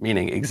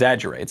 meaning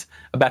exaggerates,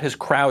 about his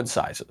crowd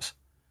sizes.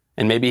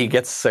 And maybe he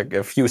gets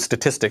a few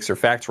statistics or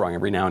facts wrong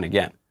every now and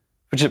again,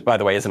 which, by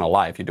the way, isn't a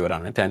lie if you do it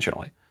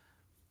unintentionally.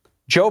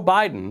 Joe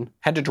Biden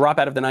had to drop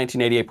out of the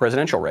 1988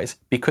 presidential race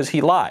because he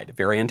lied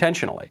very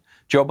intentionally.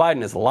 Joe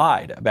Biden has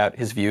lied about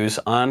his views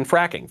on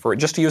fracking. For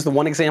just to use the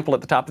one example at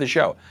the top of the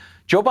show,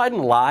 Joe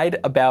Biden lied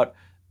about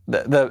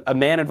a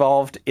man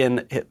involved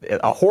in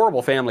a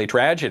horrible family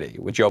tragedy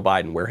with Joe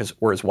Biden, where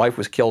his wife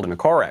was killed in a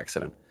car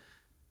accident.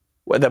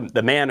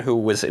 The man who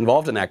was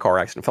involved in that car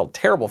accident felt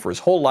terrible for his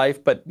whole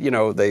life, but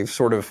they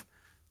sort of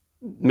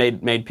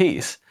made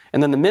peace.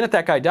 And then the minute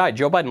that guy died,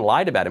 Joe Biden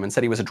lied about him and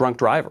said he was a drunk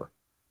driver.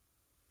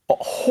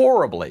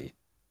 Horribly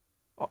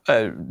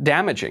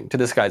damaging to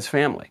this guy's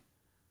family.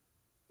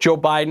 Joe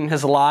Biden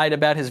has lied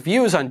about his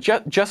views on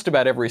just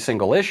about every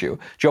single issue.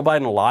 Joe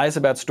Biden lies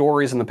about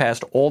stories in the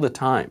past all the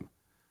time.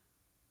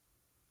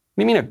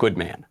 What do you mean a good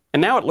man?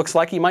 And now it looks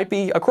like he might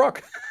be a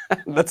crook.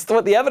 That's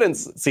what the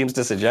evidence seems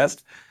to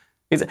suggest.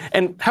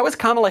 And how is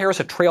Kamala Harris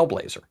a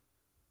trailblazer?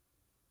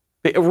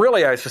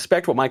 Really, I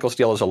suspect what Michael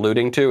Steele is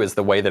alluding to is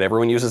the way that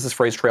everyone uses this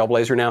phrase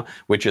trailblazer now,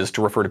 which is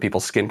to refer to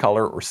people's skin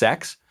color or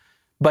sex.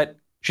 But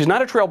she's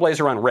not a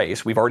trailblazer on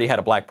race. We've already had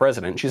a black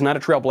president. She's not a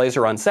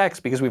trailblazer on sex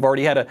because we've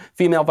already had a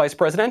female vice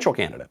presidential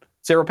candidate,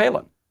 Sarah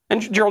Palin,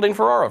 and Geraldine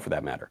Ferraro for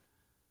that matter.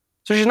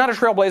 So she's not a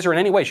trailblazer in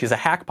any way. She's a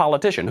hack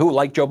politician who,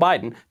 like Joe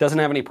Biden, doesn't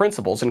have any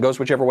principles and goes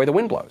whichever way the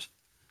wind blows.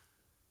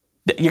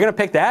 You're going to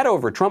pick that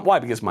over Trump? Why?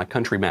 Because my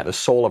country, Matt, the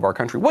soul of our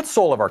country. What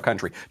soul of our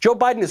country? Joe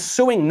Biden is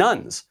suing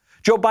nuns.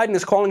 Joe Biden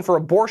is calling for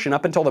abortion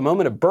up until the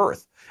moment of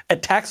birth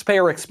at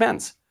taxpayer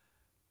expense.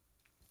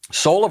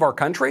 Soul of our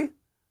country?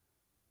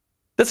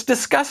 That's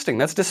disgusting.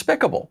 That's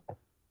despicable.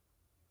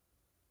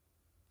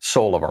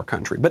 Soul of our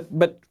country.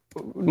 But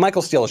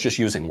Michael Steele is just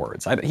using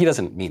words. He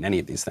doesn't mean any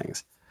of these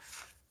things.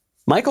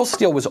 Michael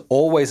Steele was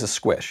always a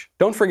squish.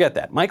 Don't forget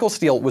that. Michael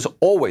Steele was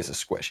always a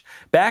squish.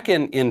 Back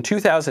in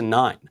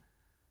 2009,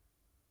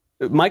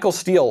 Michael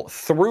Steele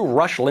threw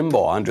Rush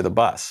Limbaugh under the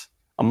bus,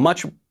 a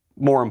much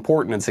more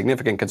important and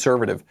significant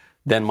conservative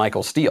than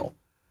Michael Steele,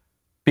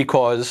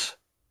 because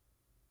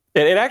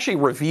it actually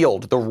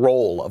revealed the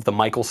role of the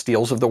Michael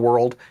Steeles of the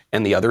world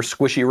and the other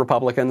squishy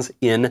Republicans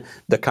in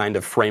the kind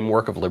of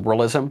framework of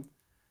liberalism.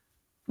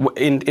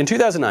 In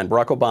 2009,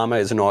 Barack Obama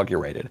is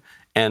inaugurated,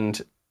 and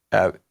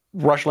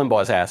Rush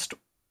Limbaugh is asked,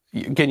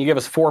 can you give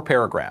us 4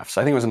 paragraphs?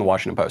 I think it was in the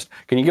Washington Post.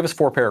 Can you give us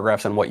 4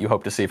 paragraphs on what you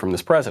hope to see from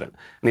this president?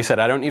 And he said,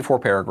 I don't need 4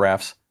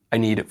 paragraphs. I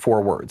need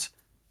 4 words.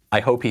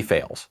 I hope he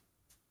fails.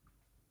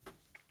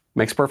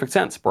 Makes perfect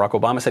sense. Barack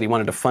Obama said he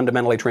wanted to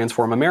fundamentally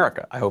transform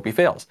America. I hope he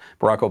fails.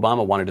 Barack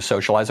Obama wanted to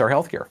socialize our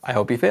healthcare. I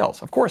hope he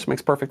fails. Of course,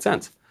 makes perfect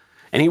sense.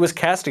 And he was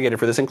castigated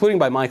for this, including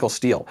by Michael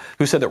Steele,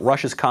 who said that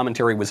Rush's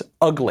commentary was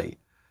ugly.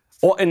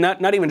 And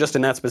not even just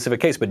in that specific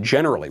case, but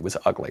generally was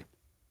ugly.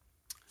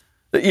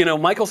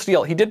 Michael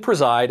Steele, he did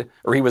preside,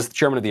 or he was the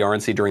chairman of the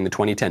RNC during the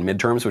 2010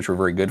 midterms, which were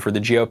very good for the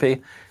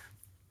GOP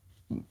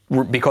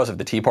because of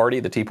the Tea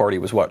Party. The Tea Party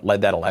was what led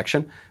that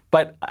election.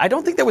 But I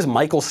don't think that was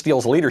Michael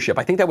Steele's leadership.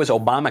 I think that was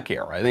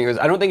Obamacare.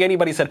 I don't think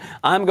anybody said,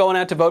 I'm going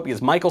out to vote because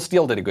Michael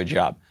Steele did a good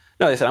job.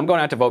 No, they said, I'm going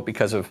out to vote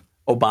because of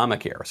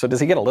Obamacare. So does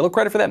he get a little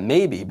credit for that?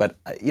 Maybe, but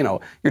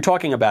you're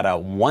talking about a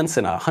once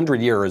in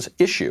 100 years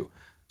issue,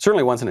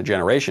 certainly once in a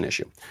generation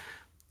issue.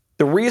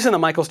 The reason that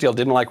Michael Steele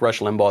didn't like Rush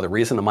Limbaugh, the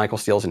reason that Michael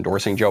Steele is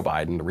endorsing Joe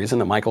Biden, the reason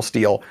that Michael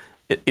Steele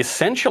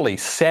essentially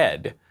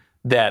said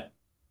that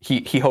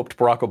he hoped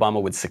Barack Obama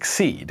would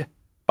succeed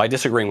by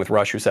disagreeing with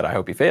Rush, who said, I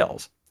hope he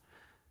fails,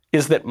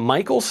 is that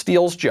Michael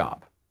Steele's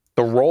job,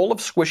 the role of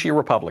squishy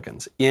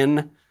Republicans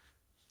in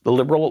the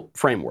liberal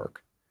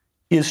framework,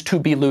 is to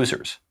be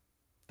losers.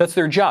 That's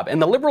their job.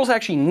 And the liberals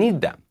actually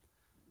need them.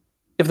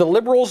 If the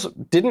liberals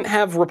didn't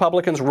have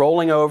Republicans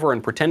rolling over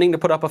and pretending to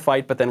put up a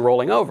fight but then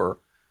rolling over,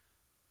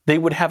 they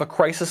would have a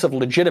crisis of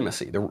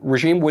legitimacy. The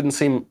regime wouldn't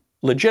seem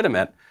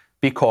legitimate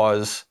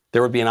because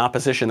there would be an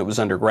opposition that was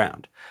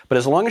underground. But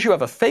as long as you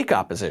have a fake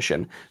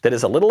opposition that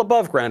is a little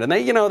above ground, and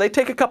they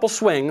take a couple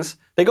swings,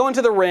 they go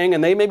into the ring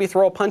and they maybe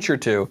throw a punch or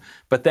two,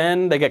 but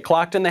then they get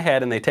clocked in the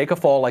head and they take a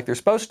fall like they're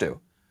supposed to.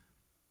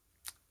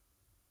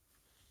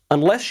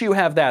 Unless you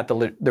have that,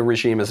 the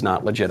regime is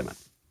not legitimate.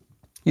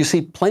 You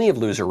see plenty of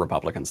loser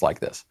Republicans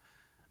like this.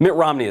 Mitt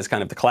Romney is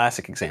kind of the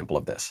classic example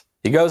of this.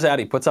 He goes out,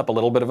 he puts up a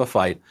little bit of a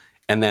fight,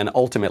 and then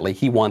ultimately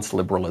he wants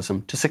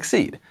liberalism to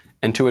succeed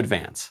and to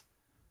advance.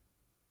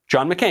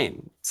 John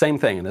McCain, same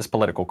thing in his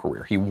political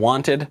career. He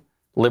wanted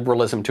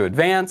liberalism to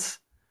advance,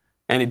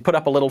 and he'd put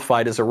up a little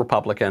fight as a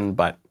Republican,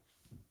 but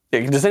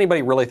does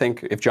anybody really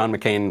think if John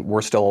McCain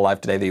were still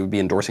alive today that he would be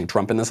endorsing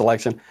Trump in this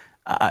election?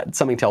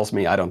 Something tells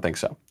me I don't think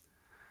so.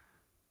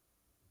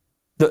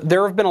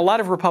 There have been a lot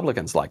of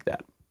Republicans like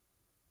that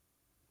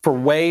for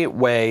way,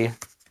 way,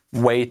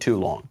 way too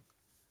long.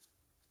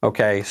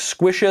 Okay,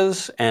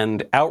 squishes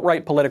and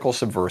outright political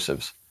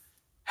subversives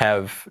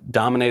have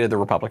dominated the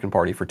Republican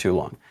Party for too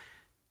long.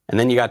 And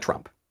then you got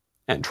Trump.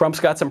 And Trump's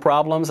got some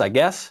problems, I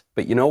guess,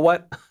 but you know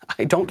what?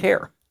 I don't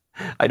care.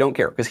 I don't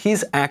care, because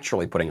he's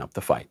actually putting up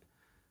the fight.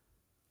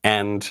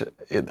 And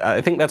I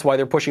think that's why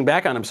they're pushing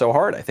back on him so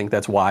hard. I think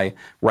that's why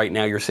right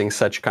now you're seeing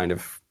such kind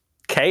of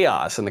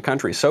chaos in the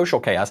country, social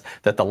chaos,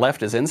 that the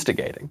left is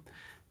instigating.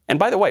 And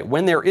by the way,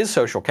 when there is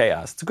social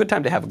chaos, it's a good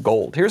time to have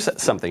gold. Here's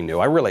something new.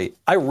 I really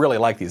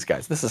like these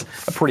guys. This is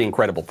a pretty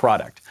incredible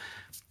product.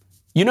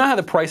 You know how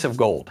the price of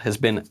gold has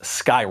been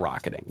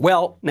skyrocketing?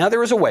 Well, now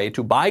there is a way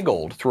to buy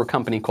gold through a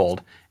company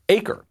called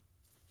Acre.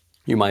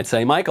 You might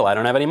say, Michael, I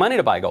don't have any money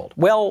to buy gold.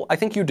 Well, I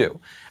think you do.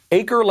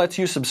 Acre lets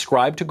you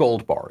subscribe to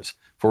gold bars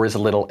for as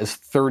little as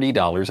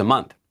 $30 a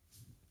month.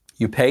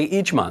 You pay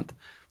each month.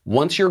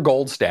 Once your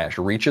gold stash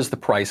reaches the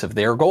price of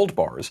their gold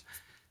bars,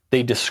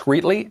 they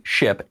discreetly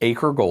ship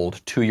Acre gold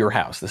to your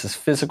house. This is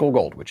physical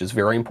gold, which is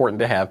very important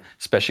to have,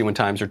 especially when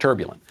times are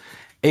turbulent.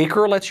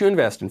 Acre lets you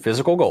invest in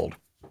physical gold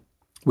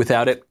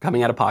without it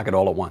coming out of pocket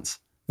all at once.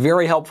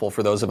 Very helpful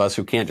for those of us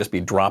who can't just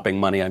be dropping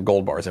money on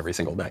gold bars every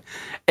single day.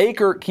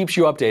 Acre keeps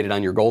you updated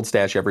on your gold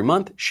stash every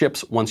month,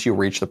 ships once you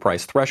reach the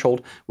price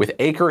threshold. With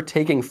Acre,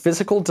 taking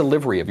physical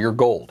delivery of your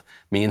gold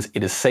means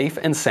it is safe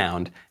and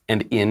sound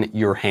and in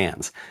your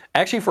hands.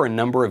 Actually, for a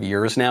number of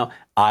years now,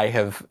 I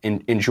have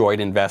enjoyed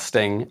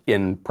investing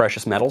in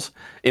precious metals,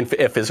 in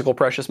physical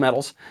precious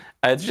metals.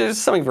 It's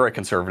just something very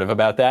conservative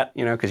about that,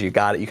 because you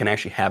got it. You can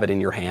actually have it in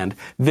your hand.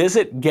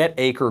 Visit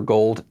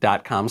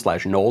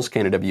getacregold.com/Knowles,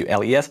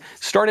 Knowles.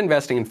 Start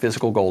investing in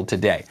physical gold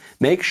today.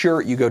 Make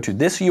sure you go to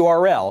this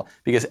URL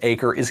because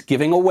Acre is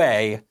giving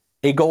away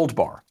a gold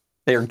bar.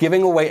 They are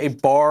giving away a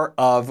bar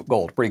of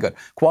gold. Pretty good.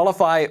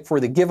 Qualify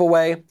for the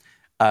giveaway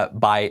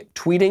by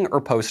tweeting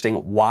or posting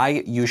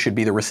why you should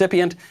be the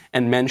recipient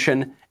and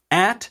mention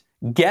at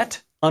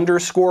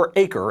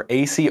get_acre,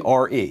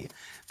 ACRE.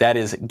 That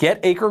is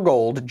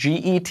getacregold,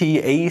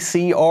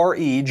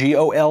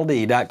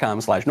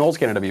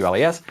 GETACREGOLD.com/Knowles,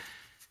 Knowles.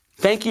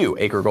 Thank you,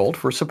 Acre Gold,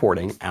 for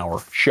supporting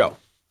our show.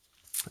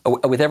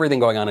 With everything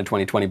going on in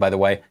 2020, by the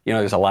way,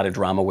 there's a lot of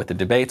drama with the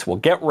debates. Well,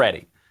 get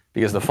ready,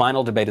 because the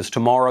final debate is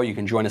tomorrow. You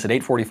can join us at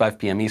 8:45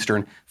 p.m.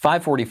 Eastern,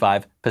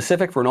 5:45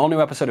 Pacific for an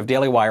all-new episode of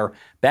Daily Wire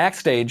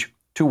backstage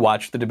to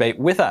watch the debate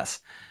with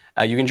us.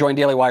 You can join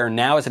Daily Wire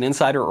now as an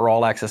insider or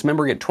all-access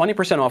member. Get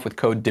 20% off with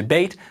code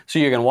DEBATE, so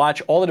you can watch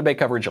all the debate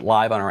coverage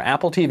live on our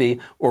Apple TV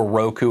or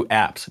Roku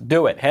apps.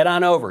 Do it. Head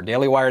on over,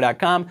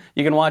 dailywire.com.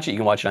 You can watch it. You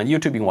can watch it on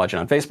YouTube. You can watch it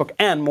on Facebook.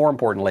 And more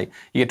importantly,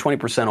 you get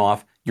 20%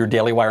 off your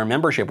Daily Wire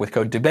membership with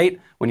code DEBATE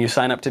when you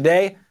sign up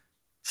today.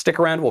 Stick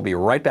around. We'll be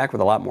right back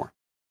with a lot more.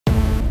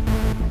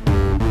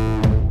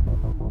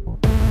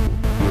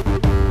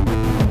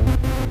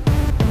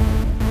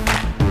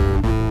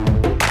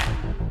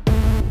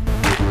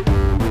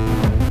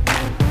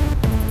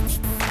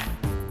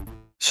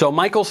 So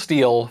Michael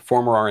Steele,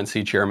 former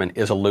RNC chairman,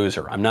 is a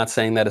loser. I'm not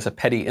saying that as a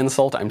petty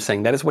insult. I'm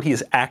saying that is what he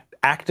is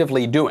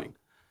actively doing.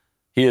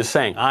 He is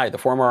saying, I, the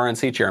former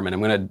RNC chairman,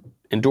 I'm going to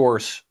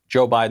endorse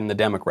Joe Biden, the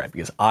Democrat,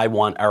 because I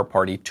want our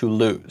party to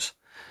lose.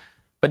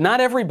 But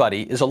not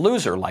everybody is a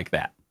loser like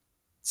that.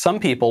 Some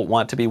people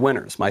want to be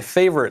winners. My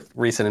favorite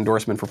recent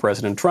endorsement for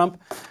President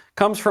Trump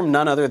comes from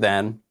none other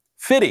than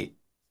 50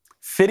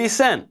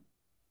 Cent.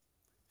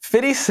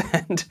 50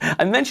 Cent.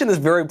 I mentioned this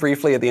very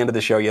briefly at the end of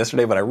the show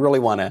yesterday, but I really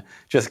want to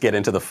just get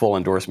into the full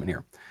endorsement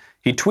here.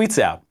 He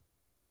tweets out,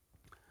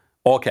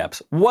 all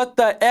caps, "What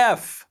the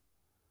F?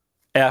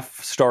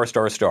 F star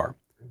star star.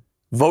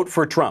 Vote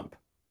for Trump.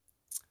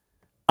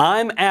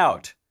 I'm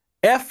out.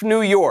 F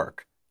New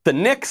York. The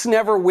Knicks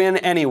never win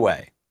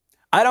anyway.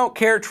 I don't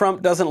care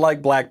Trump doesn't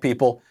like black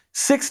people.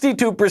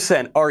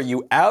 62%. Are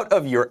you out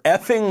of your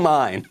effing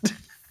mind?"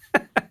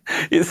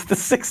 Is the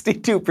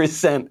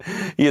 62%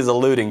 he is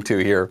alluding to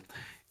here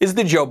is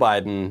the Joe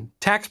Biden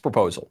tax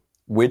proposal,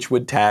 which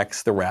would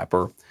tax the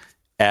rapper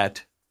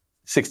at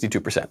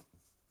 62%.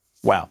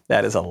 Wow,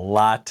 that is a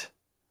lot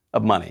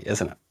of money,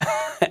 isn't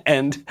it?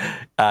 And,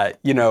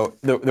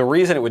 the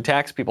reason it would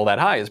tax people that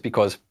high is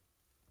because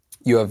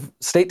you have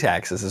state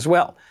taxes as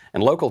well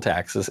and local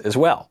taxes as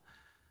well.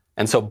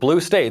 And so blue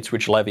states,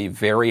 which levy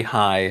very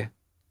high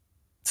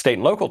state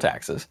and local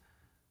taxes,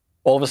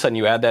 all of a sudden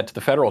you add that to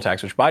the federal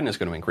tax, which Biden is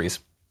going to increase,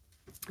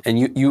 and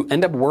you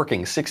end up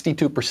working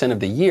 62% of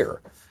the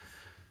year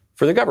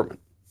for the government.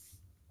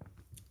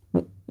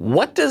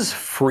 What does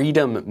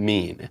freedom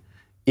mean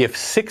if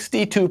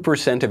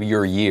 62% of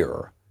your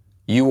year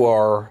you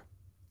are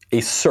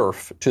a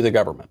serf to the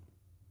government?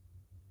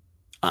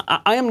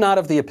 I am not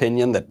of the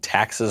opinion that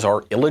taxes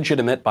are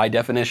illegitimate by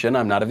definition.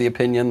 I'm not of the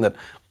opinion that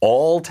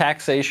all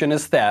taxation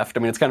is theft. I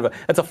mean,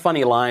 that's a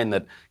funny line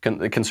that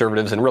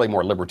conservatives and really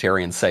more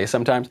libertarians say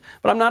sometimes,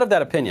 but I'm not of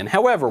that opinion.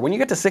 However, when you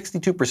get to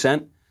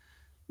 62%,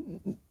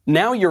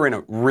 now you're in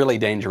a really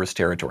dangerous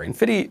territory. And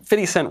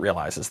 50 Cent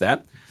realizes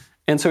that.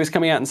 And so he's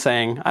coming out and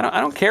saying,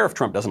 I don't care if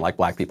Trump doesn't like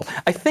black people.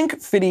 I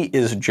think 50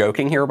 is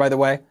joking here, by the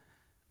way,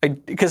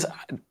 because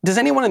does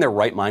anyone in their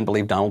right mind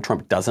believe Donald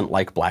Trump doesn't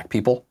like black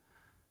people?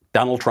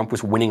 Donald Trump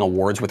was winning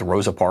awards with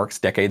Rosa Parks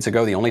decades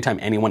ago. The only time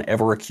anyone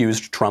ever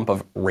accused Trump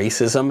of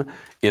racism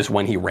is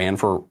when he ran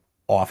for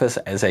office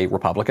as a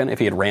Republican. If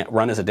he had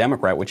run as a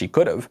Democrat, which he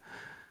could have,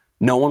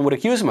 no one would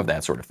accuse him of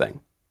that sort of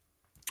thing.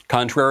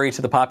 Contrary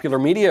to the popular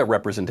media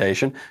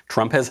representation,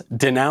 Trump has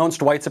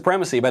denounced white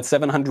supremacy about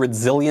 700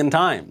 zillion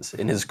times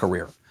in his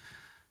career.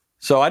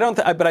 So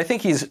I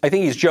think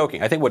he's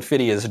joking. I think what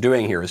Fiddy is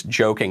doing here is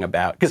joking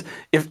about, because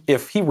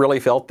if he really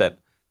felt that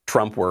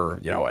Trump were,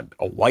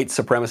 a white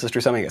supremacist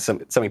or something,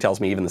 something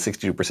tells me even the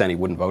 62% he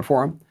wouldn't vote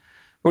for him.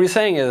 What he's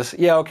saying is,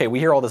 yeah, okay, we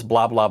hear all this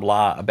blah, blah,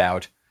 blah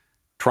about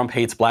Trump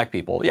hates black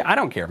people. Yeah, I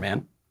don't care,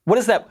 man. What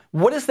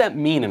does that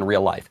mean in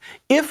real life?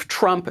 If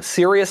Trump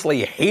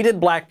seriously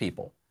hated black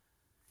people,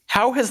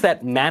 how has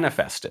that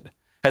manifested?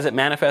 Has it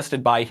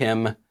manifested by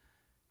him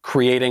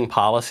creating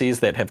policies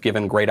that have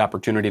given great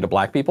opportunity to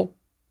black people?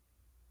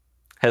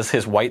 Has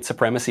his white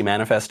supremacy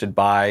manifested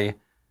by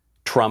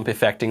Trump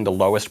effecting the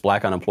lowest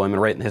black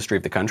unemployment rate in the history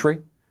of the country?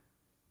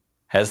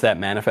 Has that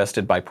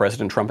manifested by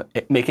President Trump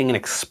making an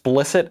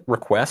explicit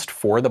request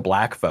for the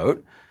black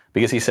vote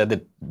because he said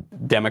that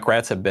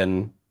Democrats have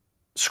been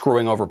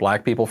screwing over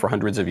black people for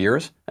hundreds of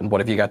years? And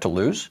what have you got to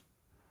lose?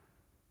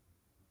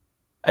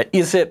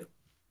 Is it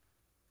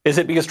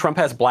because Trump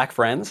has black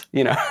friends?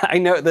 I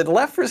know that the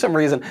left, for some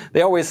reason,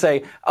 they always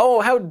say,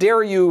 oh, how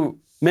dare you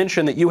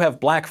mention that you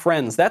have black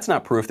friends? That's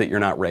not proof that you're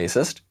not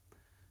racist.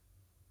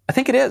 I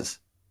think it is.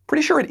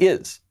 Pretty sure it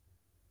is.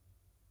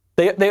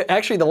 They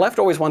actually, the left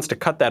always wants to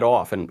cut that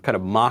off and kind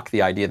of mock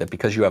the idea that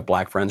because you have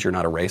black friends, you're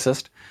not a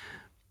racist,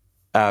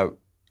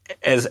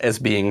 as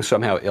being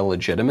somehow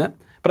illegitimate.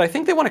 But I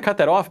think they want to cut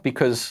that off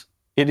because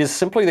it is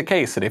simply the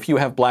case that if you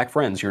have black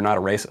friends, you're not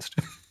a racist.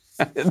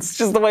 It's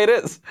just the way it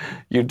is.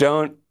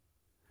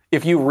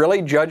 If you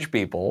really judge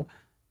people,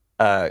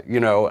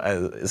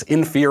 as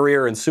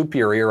inferior and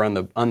superior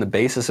on the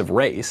basis of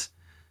race,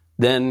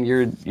 then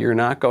you're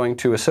not going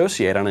to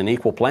associate on an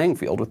equal playing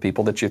field with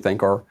people that you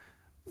think are,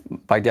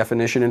 by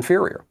definition,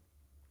 inferior.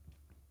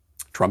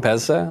 Trump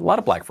has a lot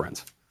of black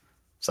friends.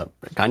 So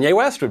Kanye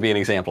West would be an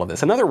example of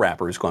this. Another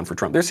rapper who's gone for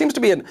Trump. There seems to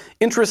be an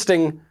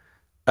interesting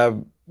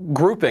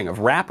grouping of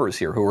rappers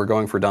here who are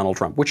going for Donald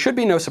Trump, which should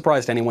be no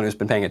surprise to anyone who's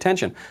been paying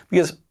attention,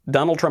 because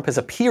Donald Trump has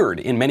appeared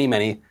in many,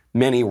 many,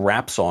 many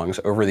rap songs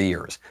over the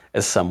years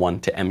as someone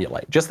to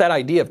emulate. Just that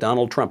idea of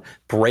Donald Trump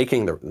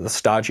breaking the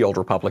stodgy old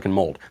Republican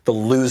mold, the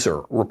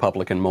loser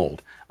Republican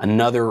mold,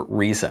 another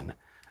reason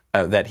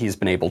that he's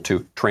been able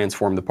to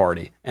transform the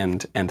party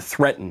and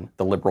threaten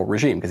the liberal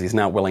regime, because he's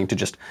not willing to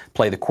just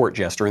play the court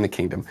jester in the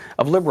kingdom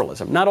of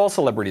liberalism. Not all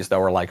celebrities,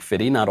 though, are like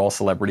Fiddy. Not all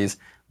celebrities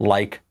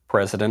like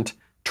President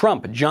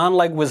Trump. John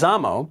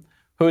Leguizamo,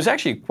 who is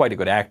actually quite a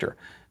good actor,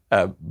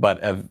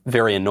 but a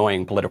very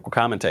annoying political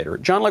commentator.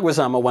 John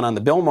Leguizamo went on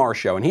the Bill Maher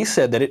show, and he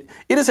said that it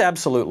is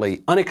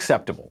absolutely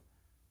unacceptable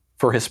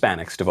for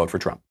Hispanics to vote for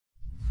Trump.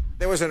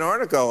 There was an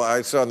article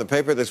I saw in the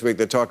paper this week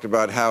that talked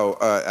about how,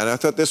 and I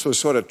thought this was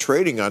sort of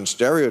trading on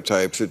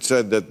stereotypes. It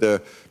said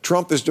that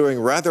Trump is doing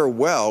rather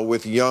well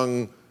with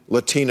young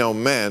Latino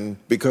men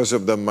because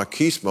of the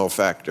machismo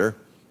factor.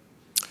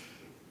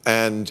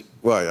 And,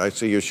 well, I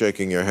see you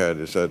shaking your head.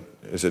 Is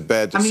it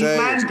bad to say?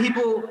 Latin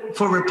people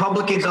for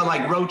Republicans are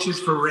like roaches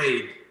for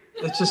Raid.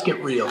 Let's just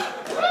get real.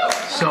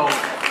 So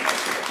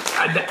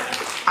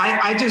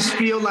I just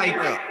feel like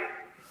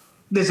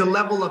there's a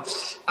level of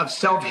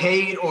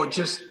self-hate or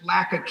just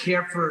lack of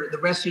care for the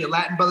rest of your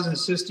Latin brothers and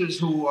sisters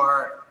who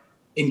are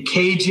in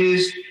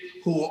cages,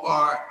 who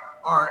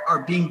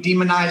are being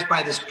demonized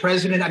by this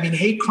president. I mean,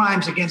 hate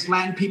crimes against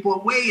Latin people are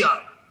way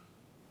up.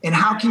 And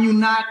how can you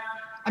not?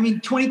 I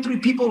mean, 23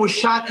 people were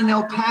shot in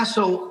El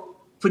Paso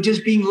for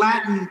just being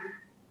Latin,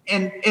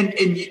 and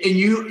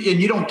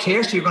you don't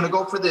care, so you're going to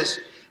go for this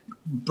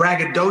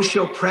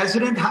braggadocio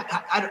president?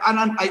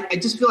 I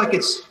just feel like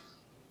it's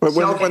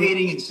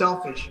self-hating and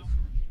selfish.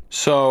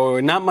 So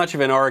not much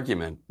of an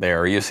argument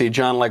there. You see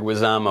John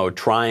Leguizamo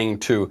trying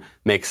to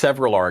make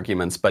several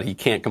arguments, but he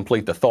can't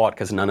complete the thought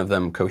because none of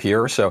them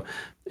cohere. So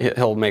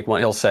he'll make one.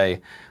 He'll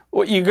say,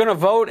 well, you're going to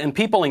vote and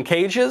people in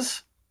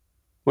cages?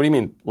 What do you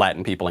mean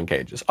Latin people in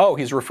cages? Oh,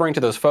 he's referring to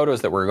those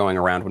photos that were going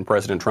around when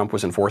President Trump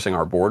was enforcing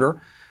our border.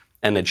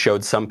 And it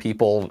showed some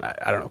people,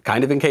 I don't know,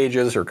 kind of in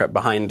cages or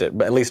behind,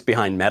 at least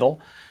behind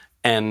metal.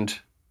 And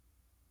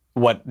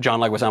what John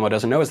Leguizamo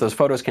doesn't know is those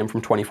photos came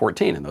from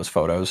 2014, and those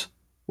photos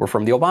were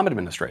from the Obama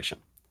administration.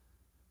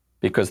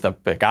 Because the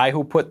guy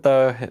who put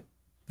the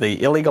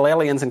illegal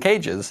aliens in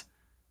cages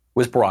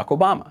was Barack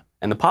Obama.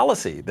 And the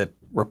policy that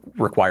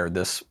required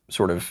this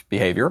sort of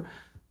behavior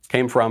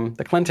came from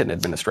the Clinton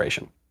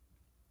administration.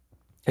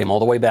 Came all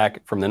the way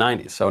back from the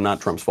 90s, so not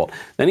Trump's fault.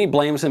 Then he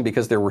blames him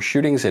because there were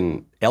shootings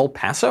in El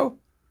Paso?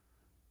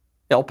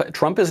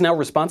 Trump is now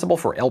responsible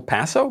for El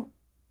Paso?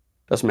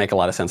 Doesn't make a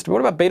lot of sense to me.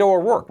 What about Beto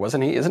O'Rourke?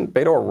 Wasn't he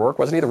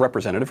the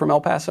representative from El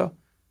Paso?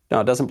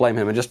 No, it doesn't blame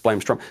him, it just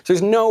blames Trump. So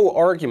there's no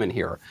argument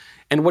here.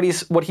 And what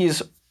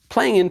he's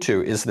playing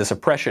into is this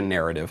oppression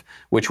narrative,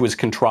 which was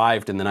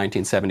contrived in the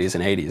 1970s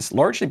and 80s,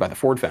 largely by the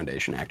Ford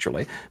Foundation,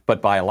 actually,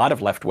 but by a lot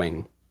of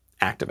left-wing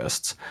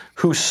activists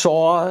who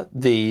saw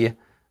the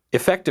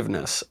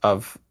effectiveness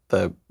of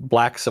the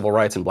black civil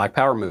rights and black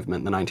power movement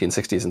in the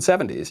 1960s and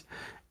 70s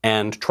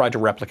and tried to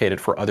replicate it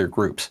for other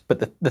groups.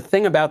 But the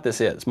thing about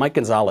this is, Mike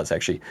Gonzalez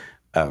actually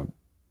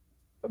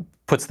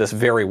puts this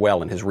very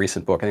well in his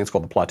recent book. I think it's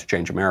called The Plot to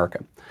Change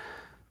America.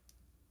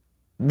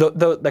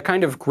 The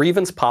kind of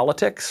grievance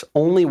politics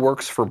only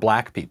works for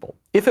black people.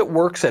 If it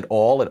works at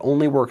all, it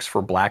only works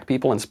for black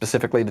people, and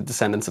specifically the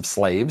descendants of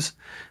slaves,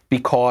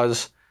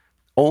 because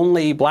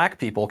only black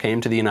people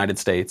came to the United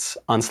States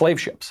on slave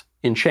ships,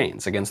 in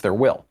chains, against their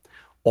will.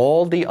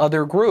 All the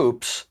other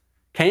groups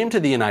came to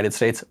the United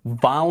States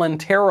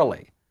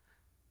voluntarily.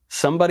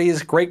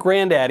 Somebody's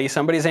great-granddaddy,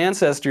 somebody's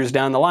ancestors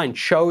down the line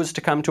chose to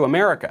come to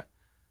America.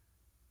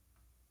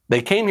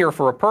 They came here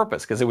for a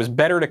purpose, because it was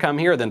better to come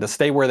here than to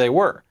stay where they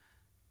were.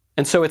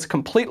 And so it's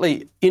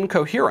completely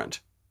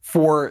incoherent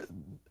for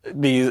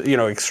these,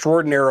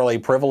 extraordinarily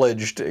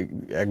privileged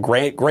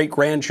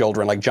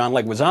great-grandchildren like John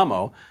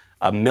Leguizamo,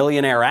 a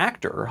millionaire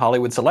actor,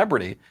 Hollywood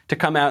celebrity, to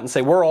come out and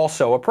say, we're all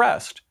so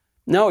oppressed.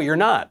 No, you're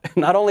not.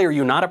 Not only are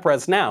you not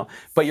oppressed now,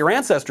 but your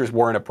ancestors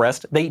weren't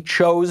oppressed. They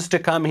chose to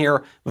come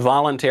here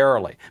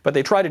voluntarily. But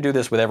they try to do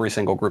this with every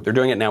single group. They're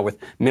doing it now with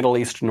Middle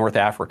East, North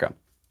Africa.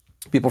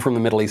 People from the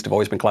Middle East have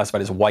always been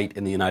classified as white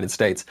in the United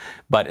States.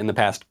 But in the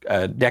past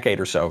decade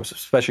or so,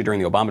 especially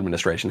during the Obama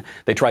administration,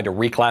 they tried to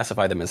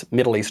reclassify them as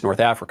Middle East, North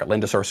Africa.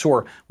 Linda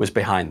Sarsour was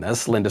behind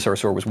this. Linda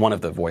Sarsour was one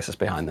of the voices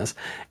behind this.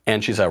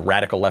 And she's a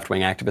radical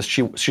left-wing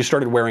activist. She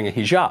started wearing a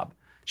hijab.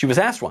 She was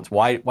asked once,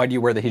 why do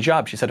you wear the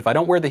hijab? She said, if I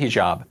don't wear the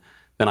hijab,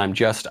 then I'm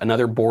just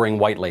another boring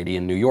white lady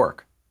in New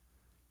York.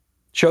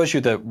 Shows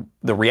you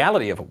the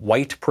reality of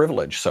white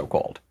privilege,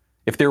 so-called.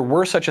 If there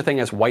were such a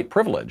thing as white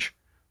privilege,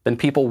 then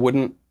people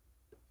wouldn't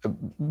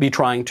be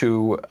trying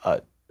to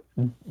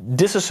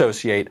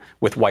disassociate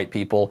with white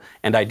people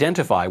and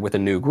identify with a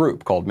new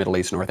group called Middle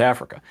East North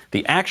Africa.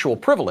 The actual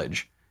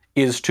privilege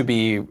is to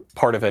be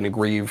part of an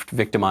aggrieved,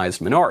 victimized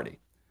minority.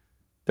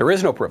 There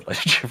is no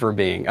privilege for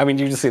being,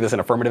 you just see this in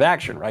affirmative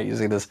action, right? You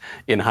see this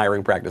in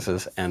hiring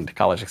practices and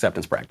college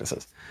acceptance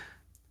practices.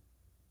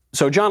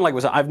 So John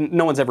Leguizamo,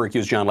 no one's ever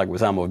accused John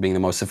Leguizamo of being the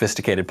most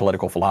sophisticated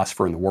political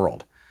philosopher in the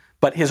world.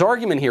 But his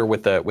argument here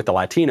with the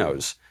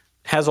Latinos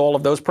has all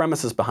of those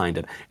premises behind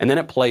it. And then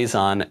it plays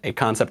on a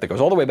concept that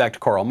goes all the way back to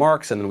Karl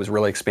Marx and then was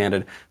really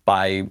expanded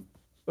by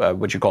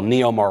what you call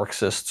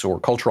neo-Marxists or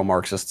cultural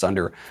Marxists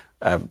under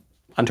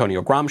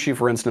Antonio Gramsci,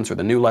 for instance, or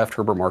the New Left,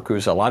 Herbert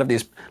Marcuse. A lot of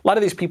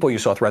these people you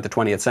saw throughout the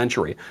 20th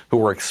century who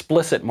were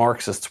explicit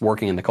Marxists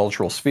working in the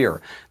cultural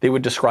sphere, they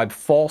would describe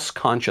false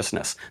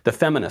consciousness. The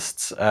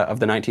feminists of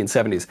the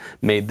 1970s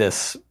made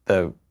this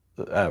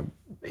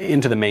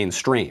into the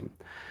mainstream.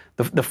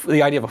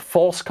 The idea of a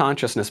false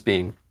consciousness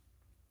being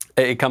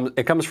it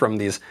comes from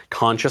these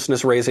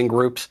consciousness-raising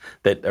groups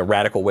that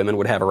radical women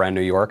would have around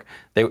New York.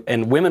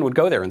 And women would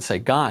go there and say,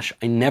 gosh,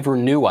 I never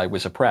knew I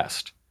was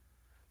oppressed.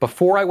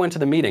 Before I went to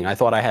the meeting, I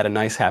thought I had a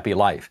nice, happy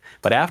life.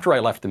 But after I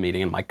left the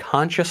meeting and my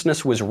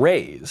consciousness was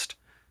raised,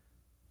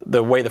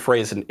 the way the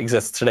phrase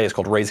exists today is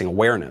called raising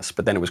awareness,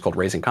 but then it was called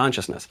raising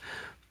consciousness.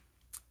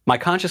 My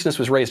consciousness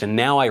was raised, and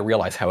now I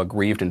realize how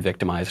aggrieved and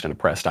victimized and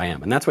oppressed I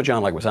am. And that's what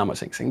John Leguizamo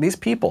is saying. These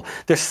people,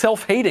 they're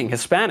self-hating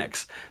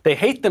Hispanics. They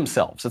hate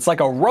themselves. It's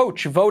like a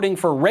roach voting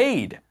for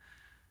Raid.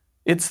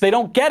 They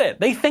don't get it.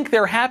 They think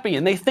they're happy,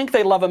 and they think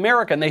they love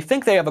America, and they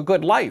think they have a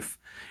good life.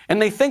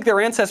 and they think their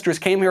ancestors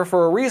came here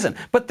for a reason.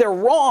 But they're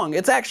wrong.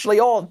 It's actually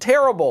all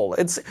terrible.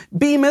 It's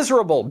be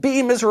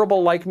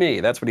miserable like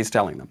me. That's what he's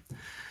telling them.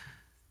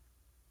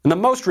 And the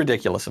most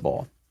ridiculous of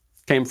all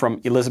came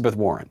from Elizabeth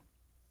Warren,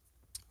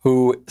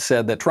 who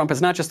said that Trump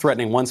is not just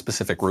threatening one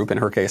specific group, in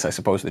her case, I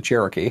suppose, the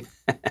Cherokee,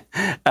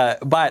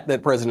 but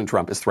that President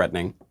Trump is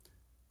threatening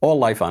all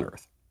life on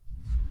Earth.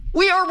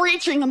 We are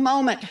reaching a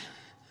moment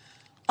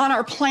on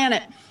our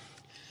planet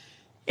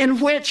in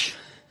which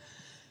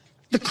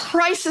the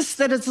crisis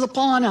that is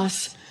upon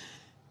us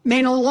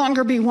may no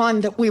longer be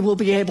one that we will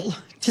be able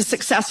to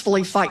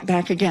successfully fight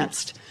back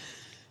against.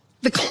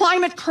 The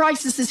climate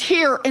crisis is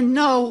here, and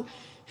no,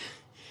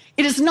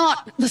 it is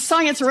not, the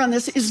science around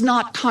this is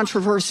not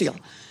controversial.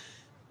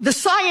 The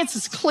science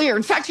is clear.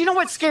 In fact, you know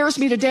what scares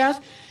me to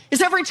death?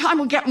 Is every time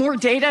we get more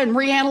data and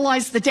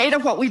reanalyze the data,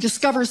 what we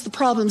discover is the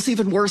problem's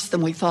even worse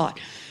than we thought.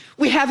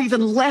 We have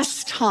even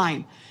less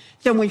time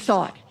than we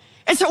thought.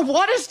 And so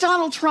what has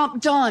Donald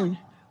Trump done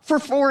for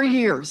 4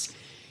 years?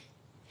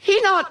 He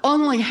not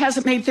only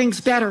hasn't made things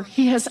better,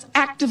 he has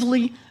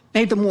actively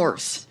made them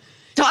worse.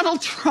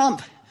 Donald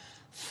Trump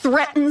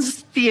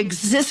threatens the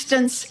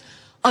existence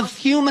of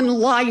human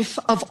life,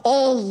 of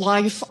all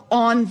life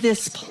on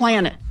this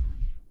planet.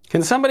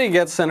 Can somebody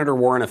get Senator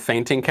Warren a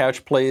fainting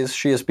couch, please?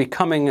 She is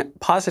becoming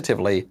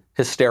positively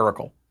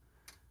hysterical.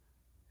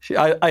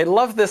 I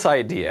love this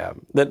idea.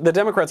 The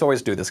Democrats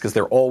always do this because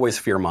they're always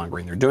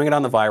fear-mongering. They're doing it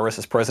on the virus,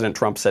 as President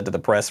Trump said to the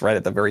press right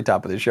at the very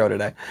top of the show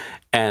today.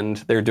 And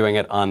they're doing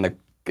it on the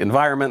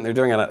environment.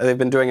 They've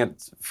been doing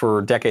it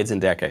for decades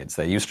and decades.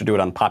 They used to do it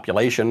on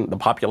population, the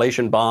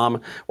population bomb.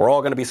 We're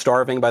all going to be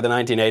starving by the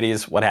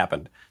 1980s. What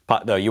happened?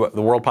 The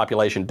world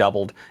population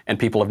doubled, and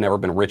people have never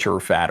been richer or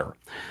fatter.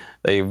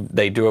 They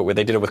did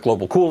it with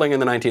global cooling in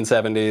the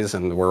 1970s,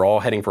 and we're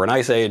all heading for an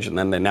ice age. And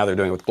then now they're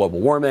doing it with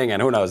global warming,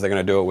 and who knows? They're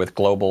going to do it with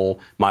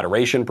global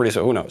moderation pretty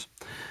soon. Who knows?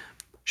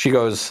 She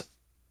goes,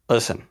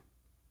 listen.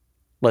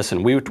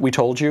 We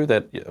told you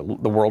that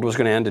the world was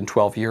going to end in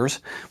 12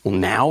 years. Well,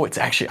 now it's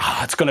actually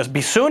it's going to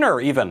be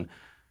sooner even.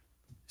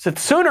 Is it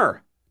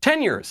sooner?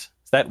 10 years.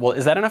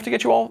 Is that enough to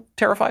get you all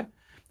terrified?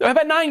 How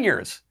about 9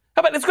 years? How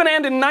about it's going to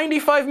end in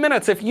 95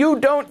 minutes? If you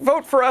don't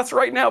vote for us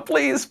right now,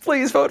 please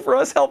vote for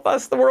us. Help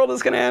us. The world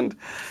is going to end.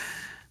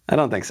 I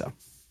don't think so.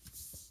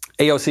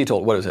 AOC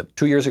told,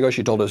 2 years ago,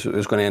 she told us it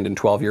was going to end in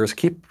 12 years.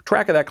 Keep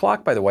track of that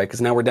clock, by the way,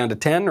 because now we're down to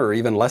 10 or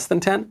even less than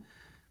 10.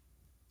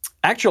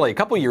 Actually, a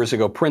couple years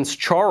ago, Prince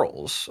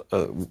Charles,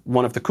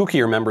 one of the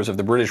kookier members of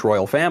the British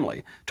royal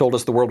family, told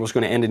us the world was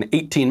going to end in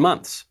 18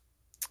 months,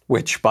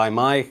 which by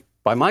my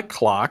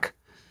clock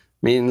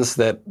means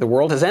that the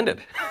world has ended.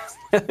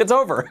 It's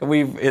over.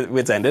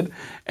 It's ended.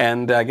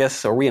 And I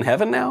guess, are we in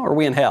heaven now? Or are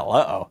we in hell?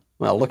 Uh-oh.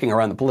 Well, looking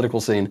around the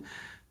political scene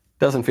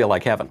doesn't feel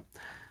like heaven.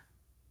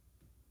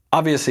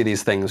 Obviously,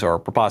 these things are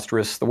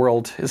preposterous. The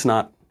world is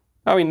not,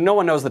 no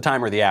one knows the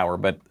time or the hour,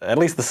 but at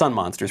least the sun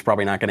monster is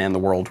probably not going to end the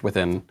world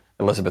within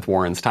Elizabeth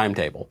Warren's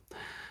timetable.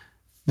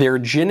 They're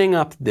ginning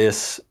up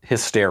this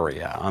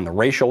hysteria on the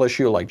racial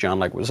issue like John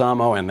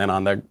Leguizamo, and then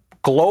on the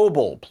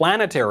global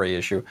planetary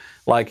issue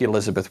like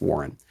Elizabeth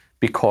Warren,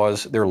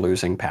 because they're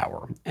losing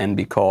power, and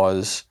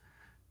because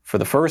for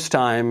the first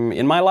time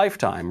in my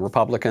lifetime,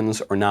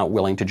 Republicans are not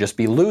willing to just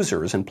be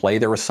losers and play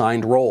their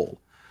assigned role.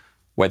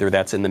 Whether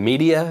that's in the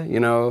media,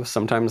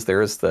 sometimes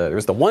there's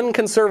the one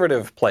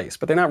conservative place,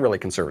 but they're not really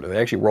conservative. They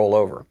actually roll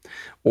over.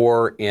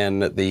 Or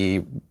in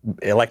the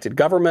elected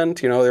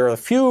government, there are a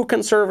few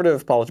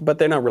conservative politicians, but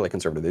they're not really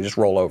conservative. They just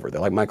roll over. They're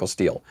like Michael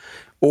Steele.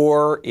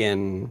 Or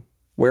in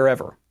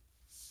wherever.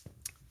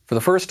 For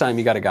the first time,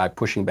 you got a guy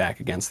pushing back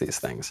against these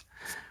things.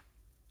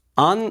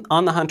 On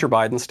the Hunter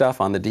Biden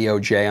stuff, on the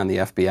DOJ, on the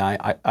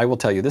FBI, I will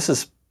tell you,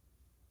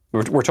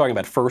 we're talking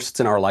about firsts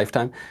in our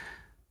lifetime.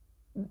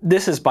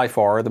 This is by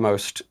far the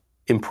most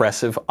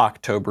impressive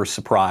October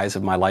surprise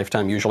of my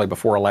lifetime. Usually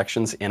before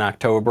elections in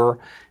October,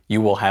 you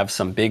will have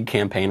some big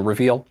campaign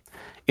reveal.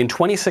 In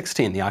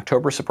 2016, the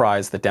October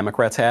surprise that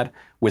Democrats had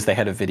was they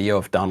had a video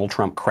of Donald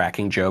Trump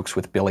cracking jokes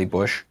with Billy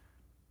Bush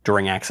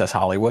during Access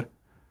Hollywood.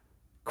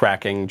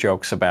 Cracking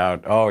jokes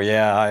about,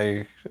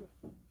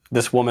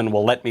 this woman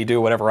will let me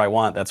do whatever I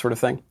want, that sort of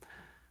thing.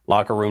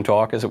 Locker room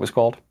talk, as it was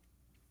called.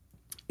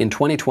 In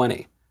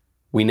 2020,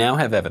 we now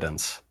have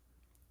evidence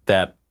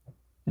that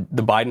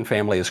the Biden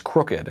family is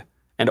crooked,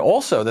 and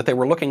also that they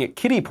were looking at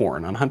kiddie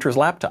porn on Hunter's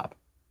laptop.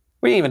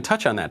 We didn't even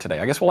touch on that today.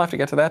 I guess we'll have to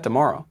get to that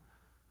tomorrow.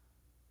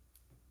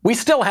 We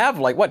still have,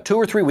 2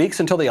 or 3 weeks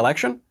until the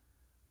election?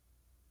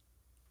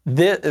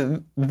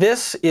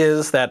 This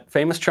is that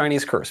famous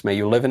Chinese curse. May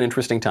you live in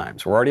interesting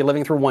times. We're already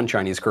living through one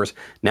Chinese curse.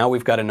 Now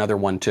we've got another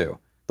one, too.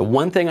 The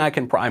one thing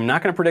I'm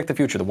not going to predict the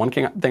future. The one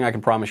thing I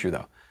can promise you,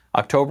 though,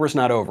 October is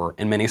not over,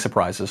 and many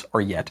surprises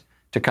are yet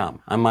to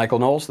come. I'm Michael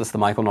Knowles. This is The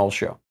Michael Knowles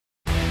Show.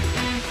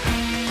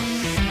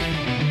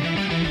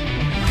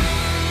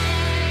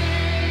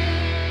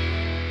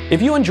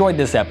 If you enjoyed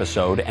this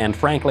episode, and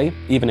frankly,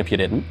 even if you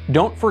didn't,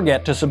 don't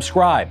forget to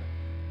subscribe.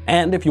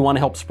 And if you want to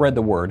help spread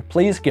the word,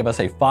 please give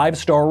us a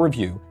 5-star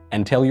review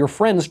and tell your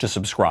friends to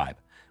subscribe.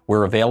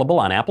 We're available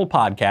on Apple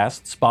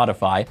Podcasts,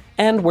 Spotify,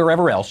 and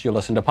wherever else you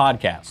listen to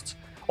podcasts.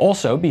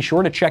 Also, be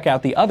sure to check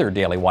out the other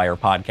Daily Wire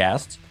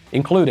podcasts,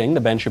 including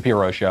The Ben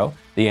Shapiro Show,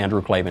 The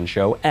Andrew Klavan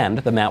Show, and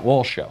The Matt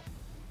Walsh Show.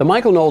 The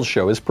Michael Knowles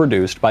Show is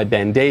produced by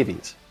Ben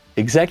Davies.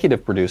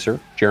 Executive producer,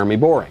 Jeremy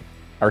Boring.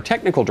 Our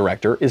technical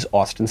director is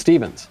Austin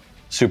Stevens.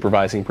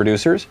 Supervising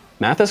producers,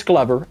 Mathis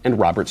Glover and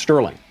Robert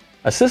Sterling.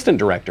 Assistant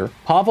director,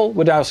 Pavel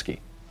Wadowski.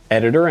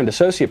 Editor and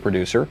associate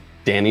producer,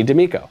 Danny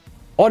D'Amico.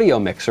 Audio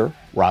mixer,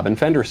 Robin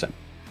Fenderson.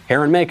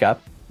 Hair and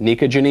makeup,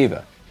 Nika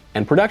Geneva.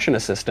 And production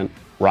assistant,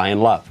 Ryan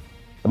Love.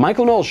 The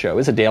Michael Knowles Show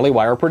is a Daily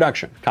Wire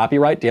production.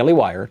 Copyright Daily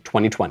Wire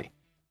 2020.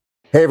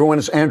 Hey everyone,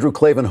 it's Andrew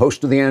Klavan,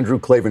 host of The Andrew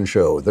Klavan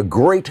Show. The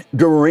great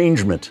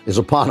derangement is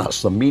upon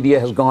us. The media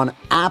has gone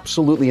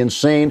absolutely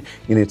insane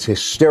in its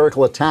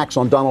hysterical attacks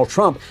on Donald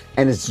Trump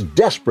and its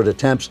desperate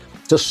attempts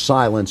to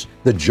silence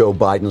the Joe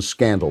Biden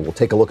scandal. We'll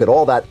take a look at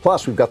all that.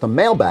 Plus, we've got the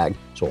mailbag,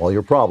 so all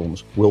your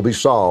problems will be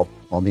solved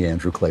on The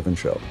Andrew Klavan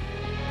Show.